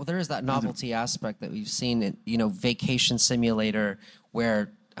 Well, there is that novelty aspect that we've seen in, Vacation Simulator,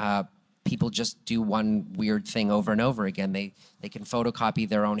 where people just do one weird thing over and over again. They can photocopy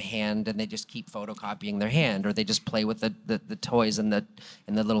their own hand, and they just keep photocopying their hand, or they just play with the toys in the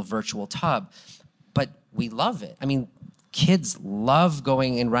little virtual tub. But we love it. I mean, kids love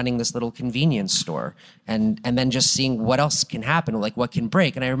going and running this little convenience store and then just seeing what else can happen, like what can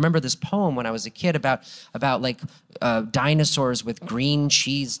break. And I remember this poem when I was a kid about like dinosaurs with green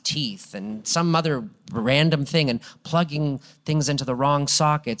cheese teeth and some other random thing, and plugging things into the wrong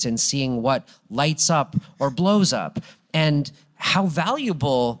sockets and seeing what lights up or blows up, and how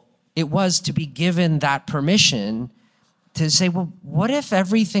valuable it was to be given that permission to say, well, what if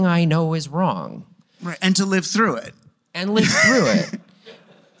everything I know is wrong? Right, and to live through it. And live through it.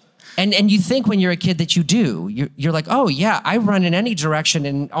 And you think when you're a kid that you do. You're like, oh, yeah, I run in any direction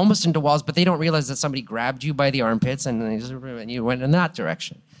and almost into walls, but they don't realize that somebody grabbed you by the armpits and you went in that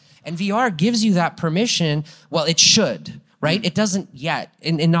direction. And VR gives you that permission. Well, it should, right? It doesn't yet,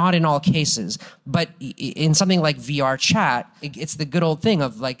 and not in all cases. But in something like VR chat, it's the good old thing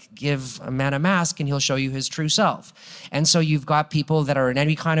of like, give a man a mask and he'll show you his true self. And so you've got people that are in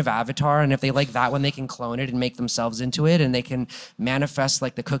any kind of avatar, and if they like that one, they can clone it and make themselves into it, and they can manifest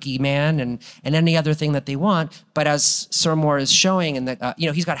like the Cookie Man and any other thing that they want. But as Sir Moore is showing, and that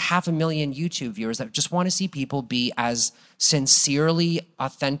he's got 500,000 YouTube viewers that just want to see people be as sincerely,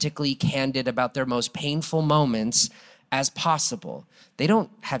 authentically candid about their most painful moments as possible. They don't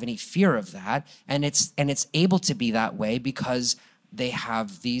have any fear of that, and it's able to be that way because they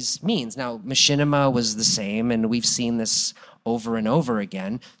have these means. Now, Machinima was the same, and we've seen this over and over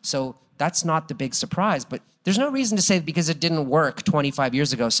again, so that's not the big surprise. But there's no reason to say because it didn't work 25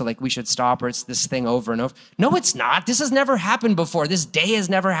 years ago, so like we should stop, or it's this thing over and over. No, it's not. This has never happened before. This day has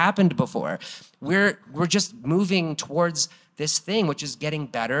never happened before. We're just moving towards this thing, which is getting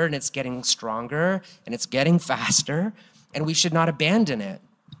better, and it's getting stronger, and it's getting faster, and we should not abandon it.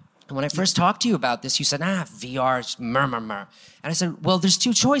 And when I first talked to you about this, you said, VR is murmur. And I said, well, there's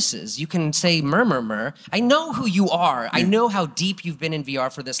two choices. You can say murmur. I know who you are. I know how deep you've been in VR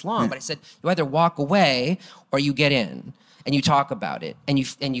for this long. But I said, you either walk away or you get in and you talk about it and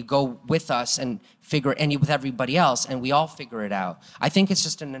you go with us and with everybody else, and we all figure it out. I think it's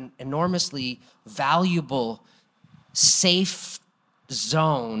just an enormously valuable, safe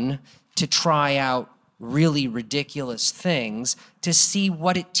zone to try out really ridiculous things to see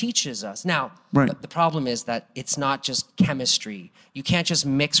what it teaches us. Now, the problem is that it's not just chemistry. You can't just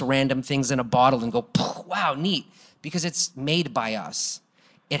mix random things in a bottle and go, wow, neat, because it's made by us.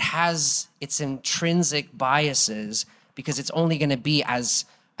 It has its intrinsic biases because it's only going to be as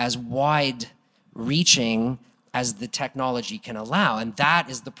wide-reaching as the technology can allow. And that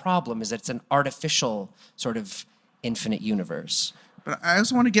is the problem, is that it's an artificial sort of infinite universe. But I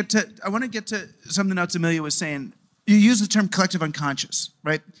also want to get to something else Amelia was saying. You use the term collective unconscious,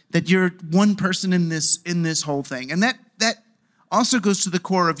 right? That you're one person in this whole thing. And that also goes to the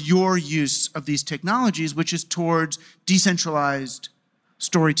core of your use of these technologies, which is towards decentralized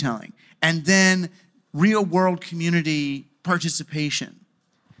storytelling and then real world community participation.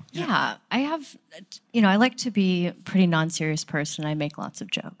 Yeah, I have, I like to be a pretty non-serious person. I make lots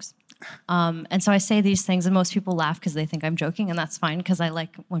of jokes. And so I say these things, and most people laugh because they think I'm joking, and that's fine because I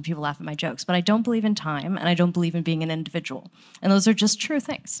like when people laugh at my jokes. But I don't believe in time, and I don't believe in being an individual. And those are just true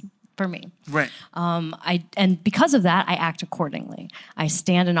things for me. Right. And because of that, I act accordingly. I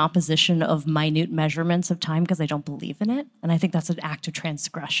stand in opposition of minute measurements of time because I don't believe in it, and I think that's an act of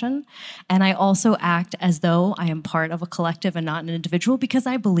transgression. And I also act as though I am part of a collective and not an individual because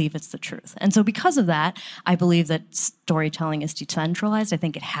I believe it's the truth. And so because of that, I believe that storytelling is decentralized. I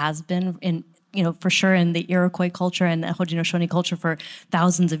think it has been for sure in the Iroquois culture and the Haudenosaunee culture for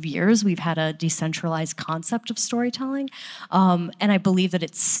thousands of years, we've had a decentralized concept of storytelling. And I believe that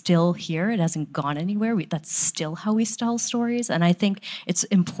it's still here. It hasn't gone anywhere. That's still how we tell stories. And I think it's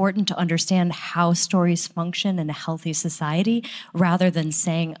important to understand how stories function in a healthy society rather than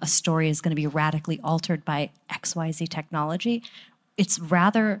saying a story is going to be radically altered by XYZ technology. It's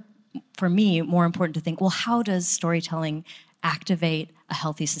rather, for me, more important to think, well, how does storytelling activate a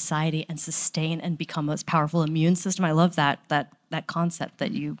healthy society and sustain and become a powerful immune system? I love that concept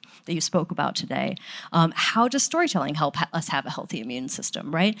that you spoke about today. How does storytelling help us have a healthy immune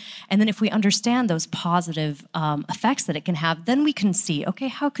system, right? And then if we understand those positive effects that it can have, then we can see, okay,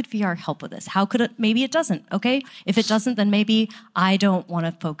 how could VR help with this? How could it? Maybe it doesn't, okay? If it doesn't, then maybe I don't want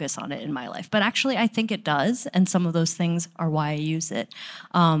to focus on it in my life. But actually, I think it does, and some of those things are why I use it.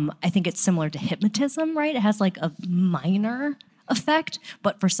 I think it's similar to hypnotism, right? It has like a minor effect,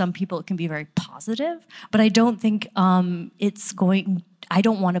 but for some people it can be very positive. But I don't think I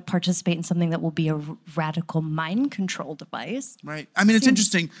don't want to participate in something that will be a radical mind control device. Right. I mean, it's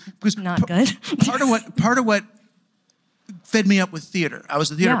interesting because Not good. part of what fed me up with theater. I was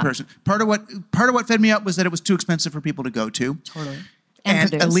a theater person. Part of what fed me up was that it was too expensive for people to go to. Totally.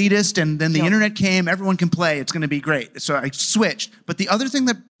 And produce. elitist, and then the internet came, everyone can play, it's going to be great. So I switched. But the other thing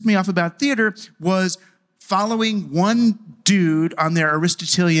that pissed me off about theater was following one dude on their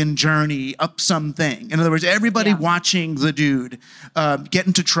Aristotelian journey up something. In other words, everybody watching the dude get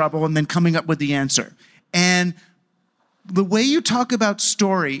into trouble and then coming up with the answer. And the way you talk about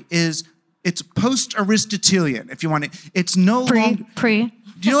story is it's post-Aristotelian, if you want it. It's no longer...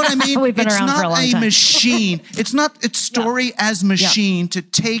 Do you know what I mean? We've been around for a long time. It's not a machine. It's story as machine to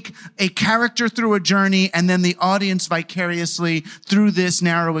take a character through a journey and then the audience vicariously through this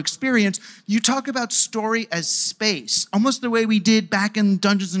narrow experience. You talk about story as space, almost the way we did back in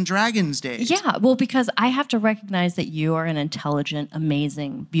Dungeons and Dragons days. Yeah, well, because I have to recognize that you are an intelligent,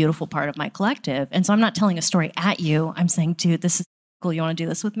 amazing, beautiful part of my collective. And so I'm not telling a story at you. I'm saying, dude, this is cool. You want to do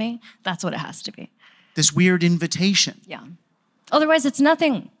this with me? That's what it has to be. This weird invitation. Yeah. Otherwise, it's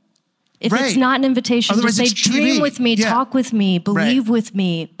nothing. If Right. it's not an invitation Otherwise, to say, it's TV. dream with me, Yeah. talk with me, believe Right. with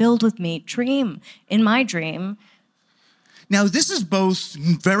me, build with me, dream in my dream. Now, this is both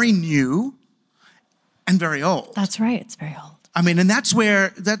very new and very old. That's right. It's very old. I mean, and that's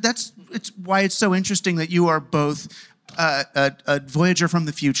where it's why it's so interesting that you are both a voyager from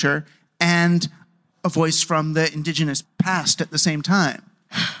the future and a voice from the indigenous past at the same time.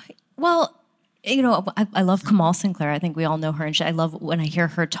 Well, you know, I love Kamal Sinclair. I think we all know her, and I love when I hear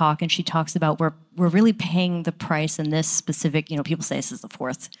her talk. And she talks about we're really paying the price in this specific. You know, people say this is the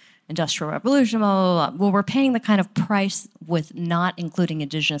fourth industrial revolution. Blah, blah, blah. Well, we're paying the kind of price with not including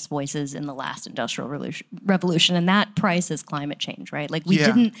indigenous voices in the last industrial revolution, and that price is climate change, right? Like we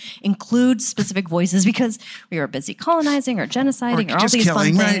didn't include specific voices because we were busy colonizing or genociding or all just these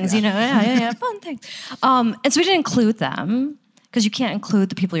killing, fun right? things. You know, fun things. And so we didn't include them. Because you can't include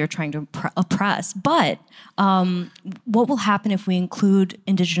the people you're trying to oppress. But what will happen if we include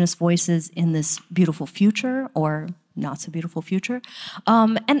indigenous voices in this beautiful future or not so beautiful future?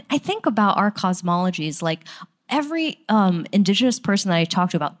 And I think about our cosmologies, like every indigenous person that I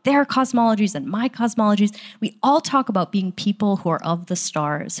talk to about their cosmologies and my cosmologies, we all talk about being people who are of the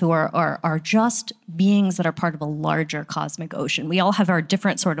stars, who are just beings that are part of a larger cosmic ocean. We all have our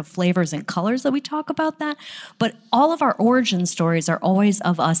different sort of flavors and colors that we talk about that, but all of our origin stories are always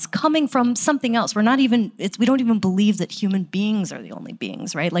of us coming from something else. We don't even believe that human beings are the only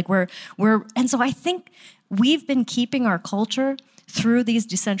beings, right? Like and so I think we've been keeping our culture through these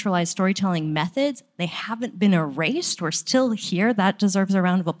decentralized storytelling methods. They haven't been erased. We're still here. That deserves a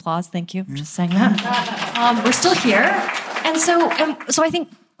round of applause. Thank you for just saying that. We're still here. And so I think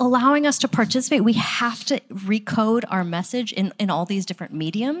allowing us to participate, we have to recode our message in all these different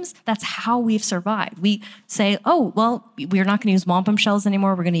mediums. That's how we've survived. We say, oh, well, we're not going to use wampum shells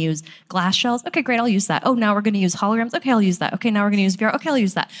anymore. We're going to use glass shells. Okay, great, I'll use that. Oh, now we're going to use holograms. Okay, I'll use that. Okay, now we're going to use VR. Okay, I'll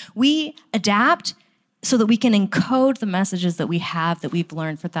use that. We adapt so that we can encode the messages that we have, that we've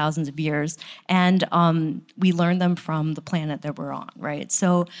learned for thousands of years, and we learn them from the planet that we're on, right?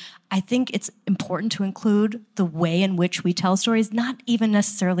 So I think it's important to include the way in which we tell stories, not even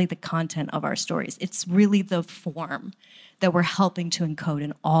necessarily the content of our stories. It's really the form that we're helping to encode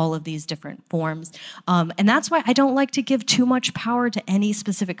in all of these different forms. And that's why I don't like to give too much power to any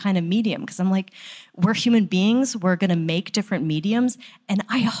specific kind of medium, because I'm like, we're human beings, we're gonna make different mediums, and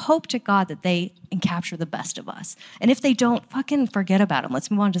I hope to God that they capture the best of us. And if they don't, fucking forget about them.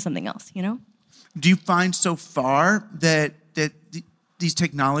 Let's move on to something else, you know? Do you find so far that these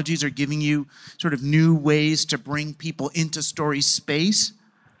technologies are giving you sort of new ways to bring people into story space?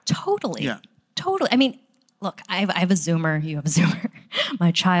 Totally. Yeah. Totally. I mean, look, I have a Zoomer. You have a Zoomer.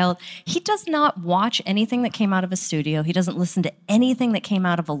 My child, he does not watch anything that came out of a studio. He doesn't listen to anything that came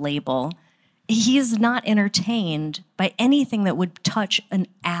out of a label. He is not entertained by anything that would touch an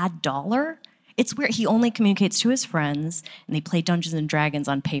ad dollar. It's where he only communicates to his friends, and they play Dungeons and Dragons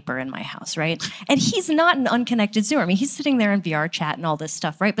on paper in my house, right? And he's not an unconnected Zoomer. I mean, he's sitting there in VR chat and all this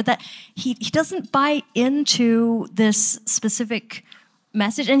stuff, right? But that he doesn't buy into this specific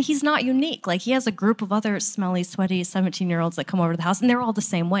message, and he's not unique. Like, he has a group of other smelly, sweaty 17-year-olds that come over to the house, and they're all the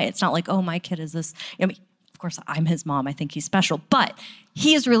same way. It's not like, oh, my kid is this. I mean, of course, I'm his mom. I think he's special, but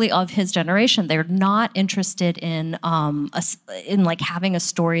he is really of his generation. They're not interested in like having a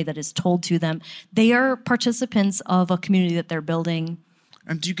story that is told to them. They are participants of a community that they're building.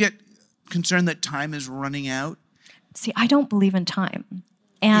 And do you get concerned that time is running out? See, I don't believe in time.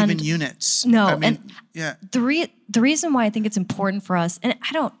 And even units. No, I mean, and yeah. the reason why I think it's important for us, and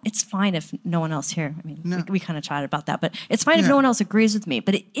it's fine if no one else here, I mean, we kind of chatted about that, but it's fine if no one else agrees with me.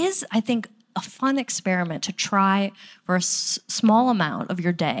 But it is, I think, a fun experiment to try for a small amount of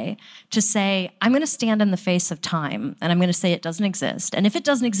your day to say, I'm going to stand in the face of time, and I'm going to say it doesn't exist. And if it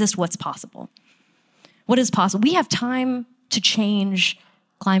doesn't exist, what's possible? What is possible? We have time to change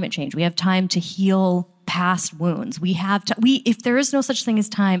climate change. We have time to heal past wounds. If there is no such thing as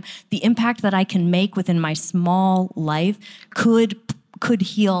time, the impact that I can make within my small life could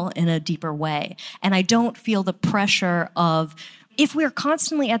heal in a deeper way. And I don't feel the pressure of, if we're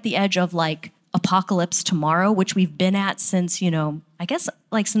constantly at the edge of like apocalypse tomorrow, which we've been at since, I guess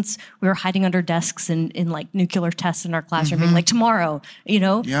like since we were hiding under desks in like nuclear tests in our classroom, being like tomorrow,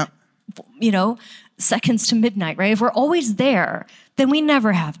 seconds to midnight, right? If we're always there, then we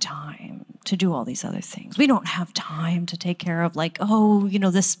never have time to do all these other things. We don't have time to take care of like,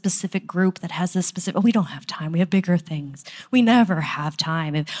 this specific group that has this specific, we don't have time. We have bigger things. We never have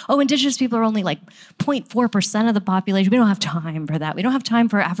time. Indigenous people are only like 0.4% of the population. We don't have time for that. We don't have time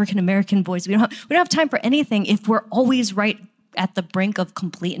for African-American boys. We don't have time for anything if we're always right at the brink of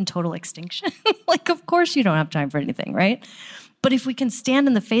complete and total extinction. Like, of course you don't have time for anything, right? But if we can stand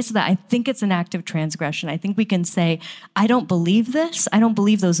in the face of that, I think it's an act of transgression. I think we can say, I don't believe this. I don't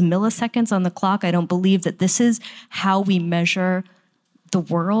believe those milliseconds on the clock. I don't believe that this is how we measure the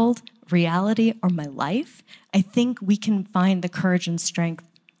world, reality, or my life. I think we can find the courage and strength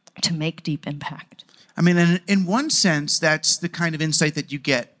to make deep impact. I mean, in one sense, that's the kind of insight that you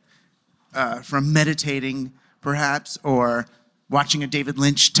get from meditating, perhaps, or watching a David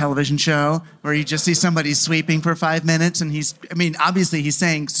Lynch television show where you just see somebody sweeping for 5 minutes and obviously he's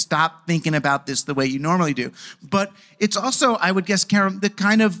saying, stop thinking about this the way you normally do. But it's also, I would guess, Karen, the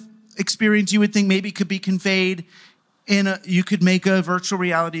kind of experience you would think maybe could be conveyed you could make a virtual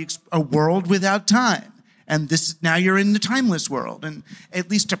reality, a world without time. And now you're in the timeless world. And at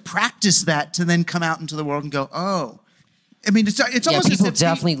least to practice that, to then come out into the world and go, oh. I mean, it's almost people as if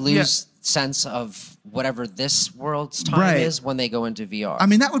definitely lose sense of whatever this world's time is when they go into VR. I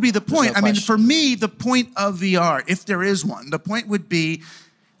mean, that would be the point. No for me, the point of VR, if there is one, the point would be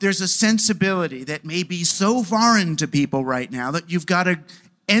there's a sensibility that may be so foreign to people right now that you've got to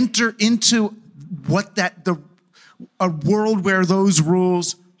enter into a world where those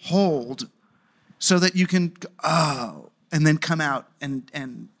rules hold so that you can, and then come out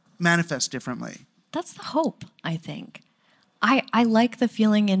and manifest differently. That's the hope, I think. I like the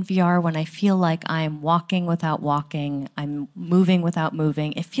feeling in VR when I feel like I'm walking without walking, I'm moving without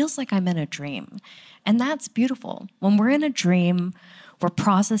moving. It feels like I'm in a dream. And that's beautiful. When we're in a dream, we're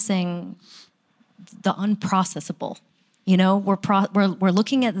processing the unprocessable. We're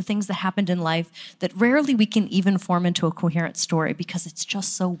looking at the things that happened in life that rarely we can even form into a coherent story because it's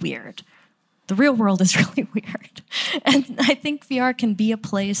just so weird. The real world is really weird. And I think VR can be a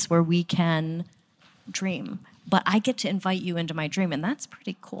place where we can dream. But I get to invite you into my dream, and that's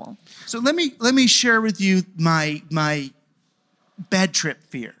pretty cool. So let me share with you my bad trip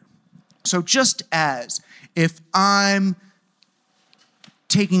fear. So just as if I'm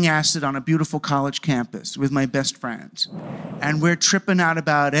taking acid on a beautiful college campus with my best friends, and we're tripping out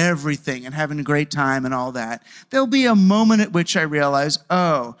about everything and having a great time and all that, there'll be a moment at which I realize,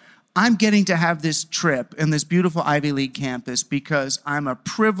 I'm getting to have this trip in this beautiful Ivy League campus because I'm a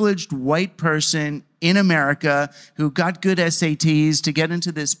privileged white person in America who got good SATs to get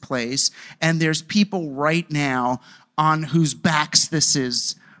into this place, and there's people right now on whose backs this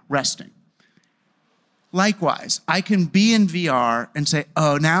is resting. Likewise, I can be in VR and say,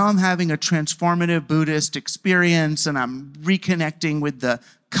 now I'm having a transformative Buddhist experience and I'm reconnecting with the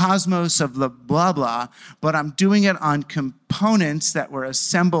cosmos of the blah, blah, but I'm doing it on components that were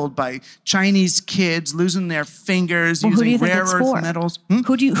assembled by Chinese kids losing their fingers, using rare earth metals.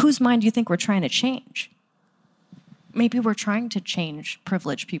 Whose mind do you think we're trying to change? Maybe we're trying to change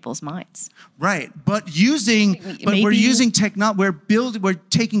privileged people's minds. Right, we're taking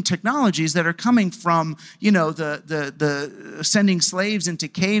technologies that are coming from, the sending slaves into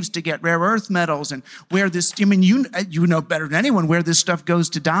caves to get rare earth metals, and where this, you know better than anyone where this stuff goes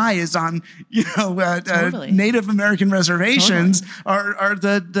to die is on, Native American reservations are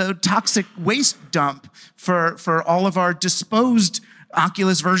the toxic waste dump for all of our disposed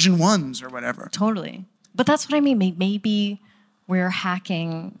Oculus version 1s or whatever. Totally. But that's what I mean. Maybe we're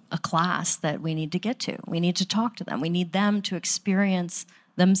hacking a class that we need to get to. We need to talk to them. We need them to experience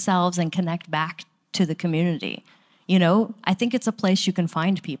themselves and connect back to the community. I think it's a place you can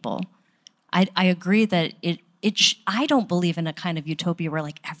find people. I agree that I don't believe in a kind of utopia where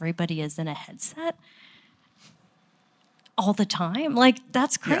like everybody is in a headset. all the time. Like,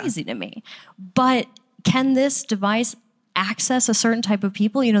 that's crazy to me. But can this device access a certain type of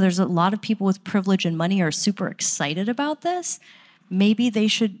people? You know, there's a lot of people with privilege and money are super excited about this. Maybe they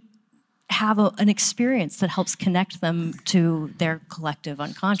should have an experience that helps connect them to their collective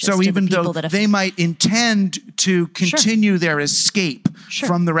unconscious. So even though they might intend to continue their escape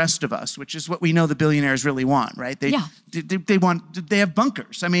from the rest of us, which is what we know the billionaires really want, right? They have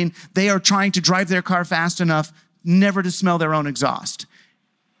bunkers. I mean, they are trying to drive their car fast enough never to smell their own exhaust.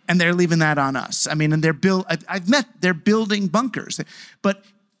 And they're leaving that on us. I mean, and they're building bunkers. But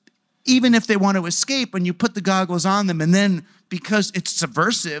even if they want to escape, when you put the goggles on them, and then because it's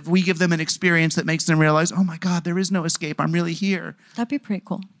subversive, we give them an experience that makes them realize, oh my God, there is no escape. I'm really here. That'd be pretty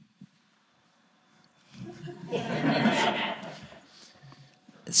cool.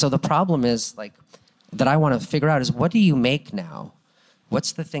 So the problem is, like, that I want to figure out is, what do you make now?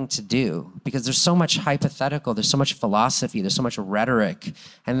 What's the thing to do? Because there's so much hypothetical, there's so much philosophy, there's so much rhetoric.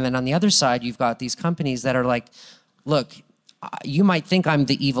 And then on the other side, you've got these companies that are like, look, you might think I'm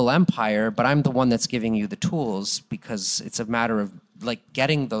the evil empire, but I'm the one that's giving you the tools, because it's a matter of like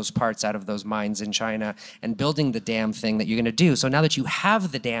getting those parts out of those mines in China and building the damn thing that you're going to do. So now that you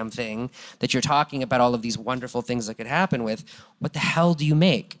have the damn thing that you're talking about, all of these wonderful things that could happen with, what the hell do you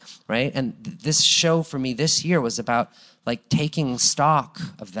make, right? And this show for me this year was about like taking stock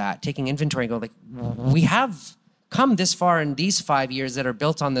of that, taking inventory and going like, we have come this far in these 5 years that are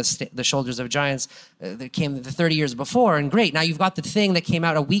built on the shoulders of giants that came the 30 years before, and great, now you've got the thing that came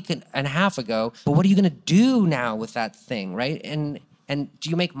out a week and a half ago, but what are you going to do now with that thing, right? And do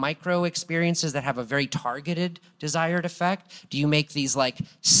you make micro experiences that have a very targeted desired effect? Do you make these like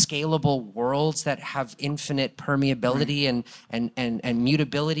scalable worlds that have infinite permeability and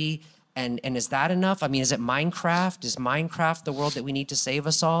mutability? And is that enough? I mean, is it Minecraft? Is Minecraft the world that we need to save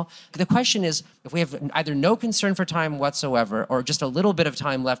us all? The question is, if we have either no concern for time whatsoever or just a little bit of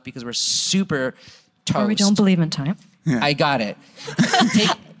time left because we're super toast. Or we don't believe in time. Yeah. I got it.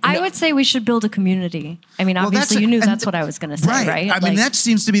 I would say we should build a community. I mean, obviously, you knew that's what I was going to say, right? I mean, that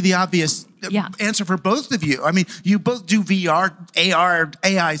seems to be the obvious answer for both of you. I mean, you both do VR, AR,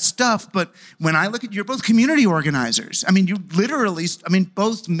 AI stuff, but when I look at you're both community organizers. I mean, you literally,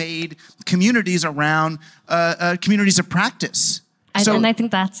 both made communities around communities of practice. And I think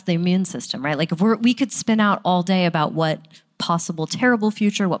that's the immune system, right? Like, if we could spin out all day about what possible terrible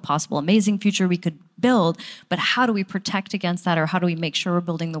future, what possible amazing future we could build, but how do we protect against that, or how do we make sure we're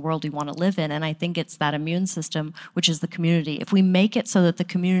building the world we want to live in? And I think it's that immune system, which is the community. If we make it so that the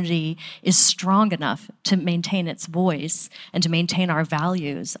community is strong enough to maintain its voice and to maintain our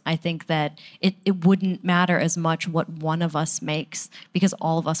values, I think that it wouldn't matter as much what one of us makes, because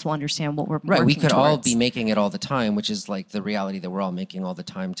all of us will understand what we're working we could towards. all be making it all the time, which is like the reality that we're all making all the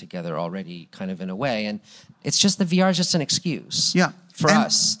time together already, kind of in a way. And it's just the VR is just an excuse. Yeah. For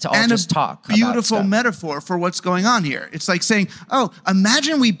us to all just talk about beautiful metaphor for what's going on here. It's like saying, oh,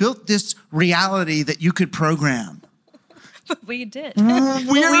 imagine we built this reality that you could program. But we did. We're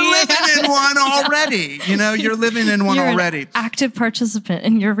living in one already. You know, you're living in one already. An active participant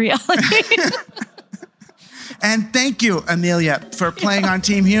in your reality. And thank you, Amelia, for playing on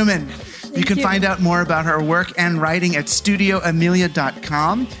Team Human. You can find out more about her work and writing at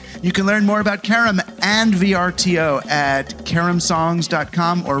studioamelia.com. You can learn more about Karam and VRTO at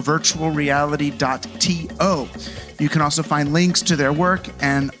karamsongs.com or virtualreality.to. You can also find links to their work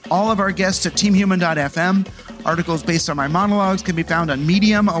and all of our guests at teamhuman.fm. Articles based on my monologues can be found on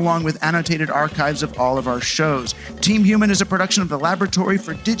Medium, along with annotated archives of all of our shows. Team Human is a production of the Laboratory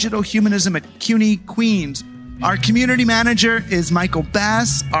for Digital Humanism at CUNY, Queens. Our community manager is Michael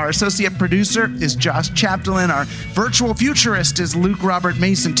Bass. Our associate producer is Josh Chapdelaine. Our virtual futurist is Luke Robert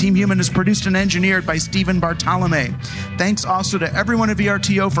Mason. Team Human is produced and engineered by Stephen Bartolome. Thanks also to everyone at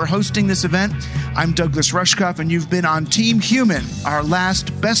VRTO for hosting this event. I'm Douglas Rushkoff, and you've been on Team Human, our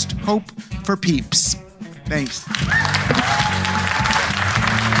last best hope for peeps. Thanks.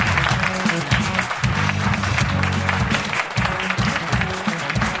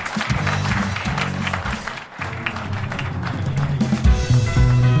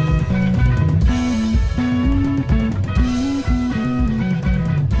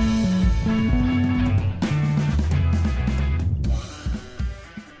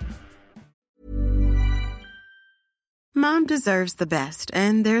 Mom deserves the best,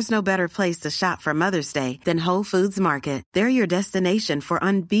 and there's no better place to shop for Mother's Day than Whole Foods Market. They're your destination for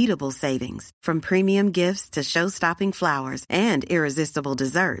unbeatable savings, from premium gifts to show-stopping flowers and irresistible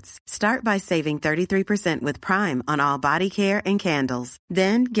desserts. Start by saving 33% with Prime on all body care and candles.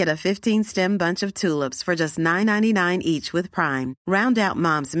 Then get a 15-stem bunch of tulips for just $9.99 each with Prime. Round out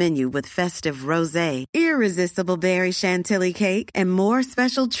Mom's menu with festive rosé, irresistible berry chantilly cake, and more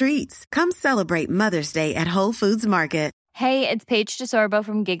special treats. Come celebrate Mother's Day at Whole Foods Market. Hey, it's Paige DeSorbo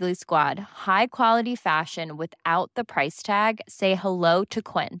from Giggly Squad. High quality fashion without the price tag. Say hello to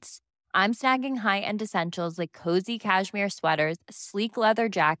Quince. I'm snagging high-end essentials like cozy cashmere sweaters, sleek leather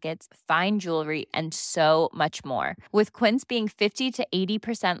jackets, fine jewelry, and so much more. With Quince being 50 to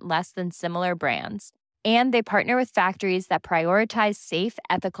 80% less than similar brands. And they partner with factories that prioritize safe,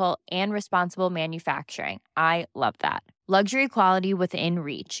 ethical, and responsible manufacturing. I love that. Luxury quality within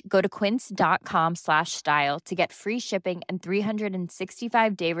reach. Go to quince.com/style to get free shipping and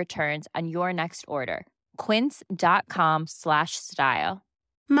 365-day returns on your next order. Quince.com/style.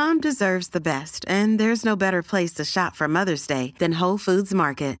 Mom deserves the best, and there's no better place to shop for Mother's Day than Whole Foods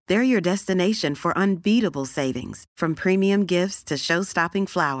Market. They're your destination for unbeatable savings, from premium gifts to show-stopping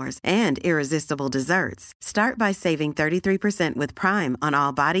flowers and irresistible desserts. Start by saving 33% with Prime on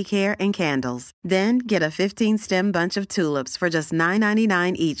all body care and candles. Then get a 15-stem bunch of tulips for just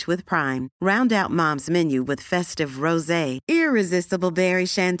 $9.99 each with Prime. Round out Mom's menu with festive rosé, irresistible berry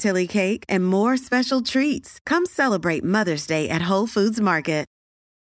chantilly cake, and more special treats. Come celebrate Mother's Day at Whole Foods Market.